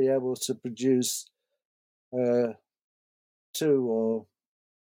be able to produce 2 or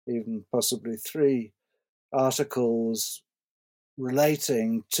even possibly 3 articles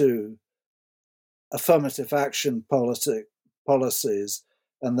relating to affirmative action policies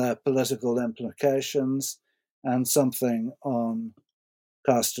and their political implications, and something on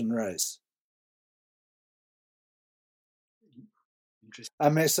caste and race. I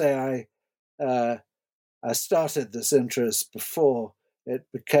may say I started this interest before it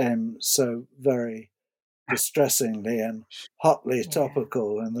became so very distressingly and hotly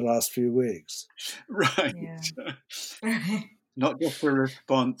topical in the last few weeks. Right. Yeah. Not just a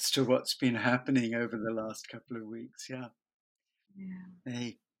response to what's been happening over the last couple of weeks. Yeah.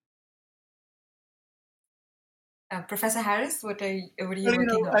 Hey. Professor Harris, what are you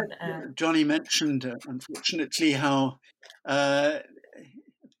working on? Johnny mentioned, unfortunately, how a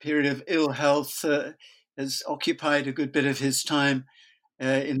period of ill health has occupied a good bit of his time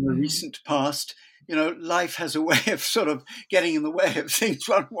in the recent past. Life has a way of sort of getting in the way of things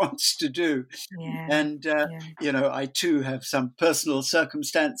one wants to do. Yeah. And, I too have some personal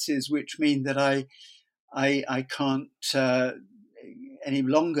circumstances which mean that I can't any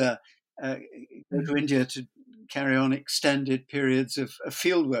longer go to India to carry on extended periods of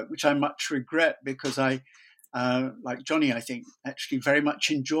field work, which I much regret because I, like Johnny, I think, actually very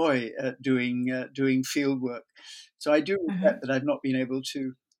much enjoy doing field work. So I do regret that I've not been able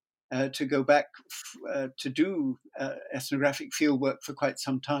to go back to do ethnographic field work for quite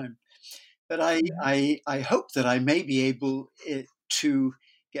some time. But I hope that I may be able to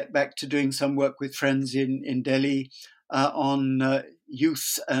get back to doing some work with friends in Delhi. on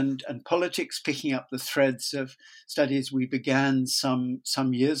youth and politics, picking up the threads of studies we began some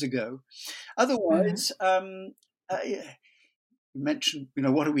years ago. Otherwise, you mentioned,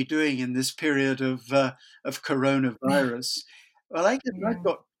 what are we doing in this period of coronavirus? Well, I guess I've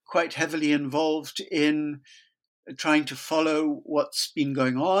got quite heavily involved in trying to follow what's been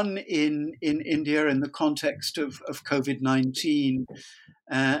going on in India in the context of COVID-19,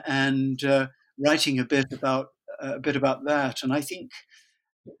 and writing a bit about that. And I think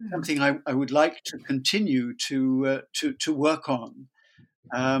something I would like to continue to work on.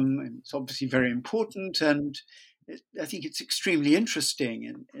 It's obviously very important, and I think it's extremely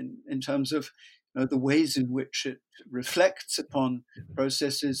interesting in terms of the ways in which it reflects upon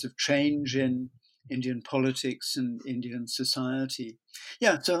processes of change in Indian politics and Indian society.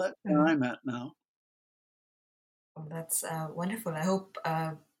 Yeah, so that's where I'm at now. Oh, that's wonderful. I hope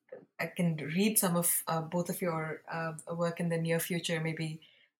I can read some of both of your work in the near future, maybe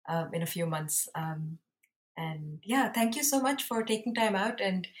in a few months. And yeah, thank you so much for taking time out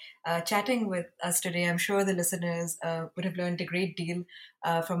and chatting with us today. I'm sure the listeners would have learned a great deal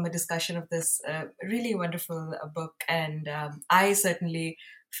from a discussion of this really wonderful book. And I certainly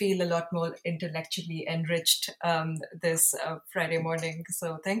feel a lot more intellectually enriched this Friday morning.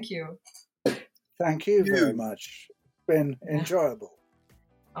 So thank you. Thank you very much. It's been enjoyable.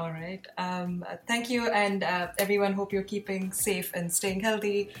 All right. Thank you. And everyone, hope you're keeping safe and staying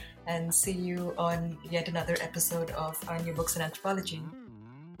healthy. And see you on yet another episode of our New Books in Anthropology.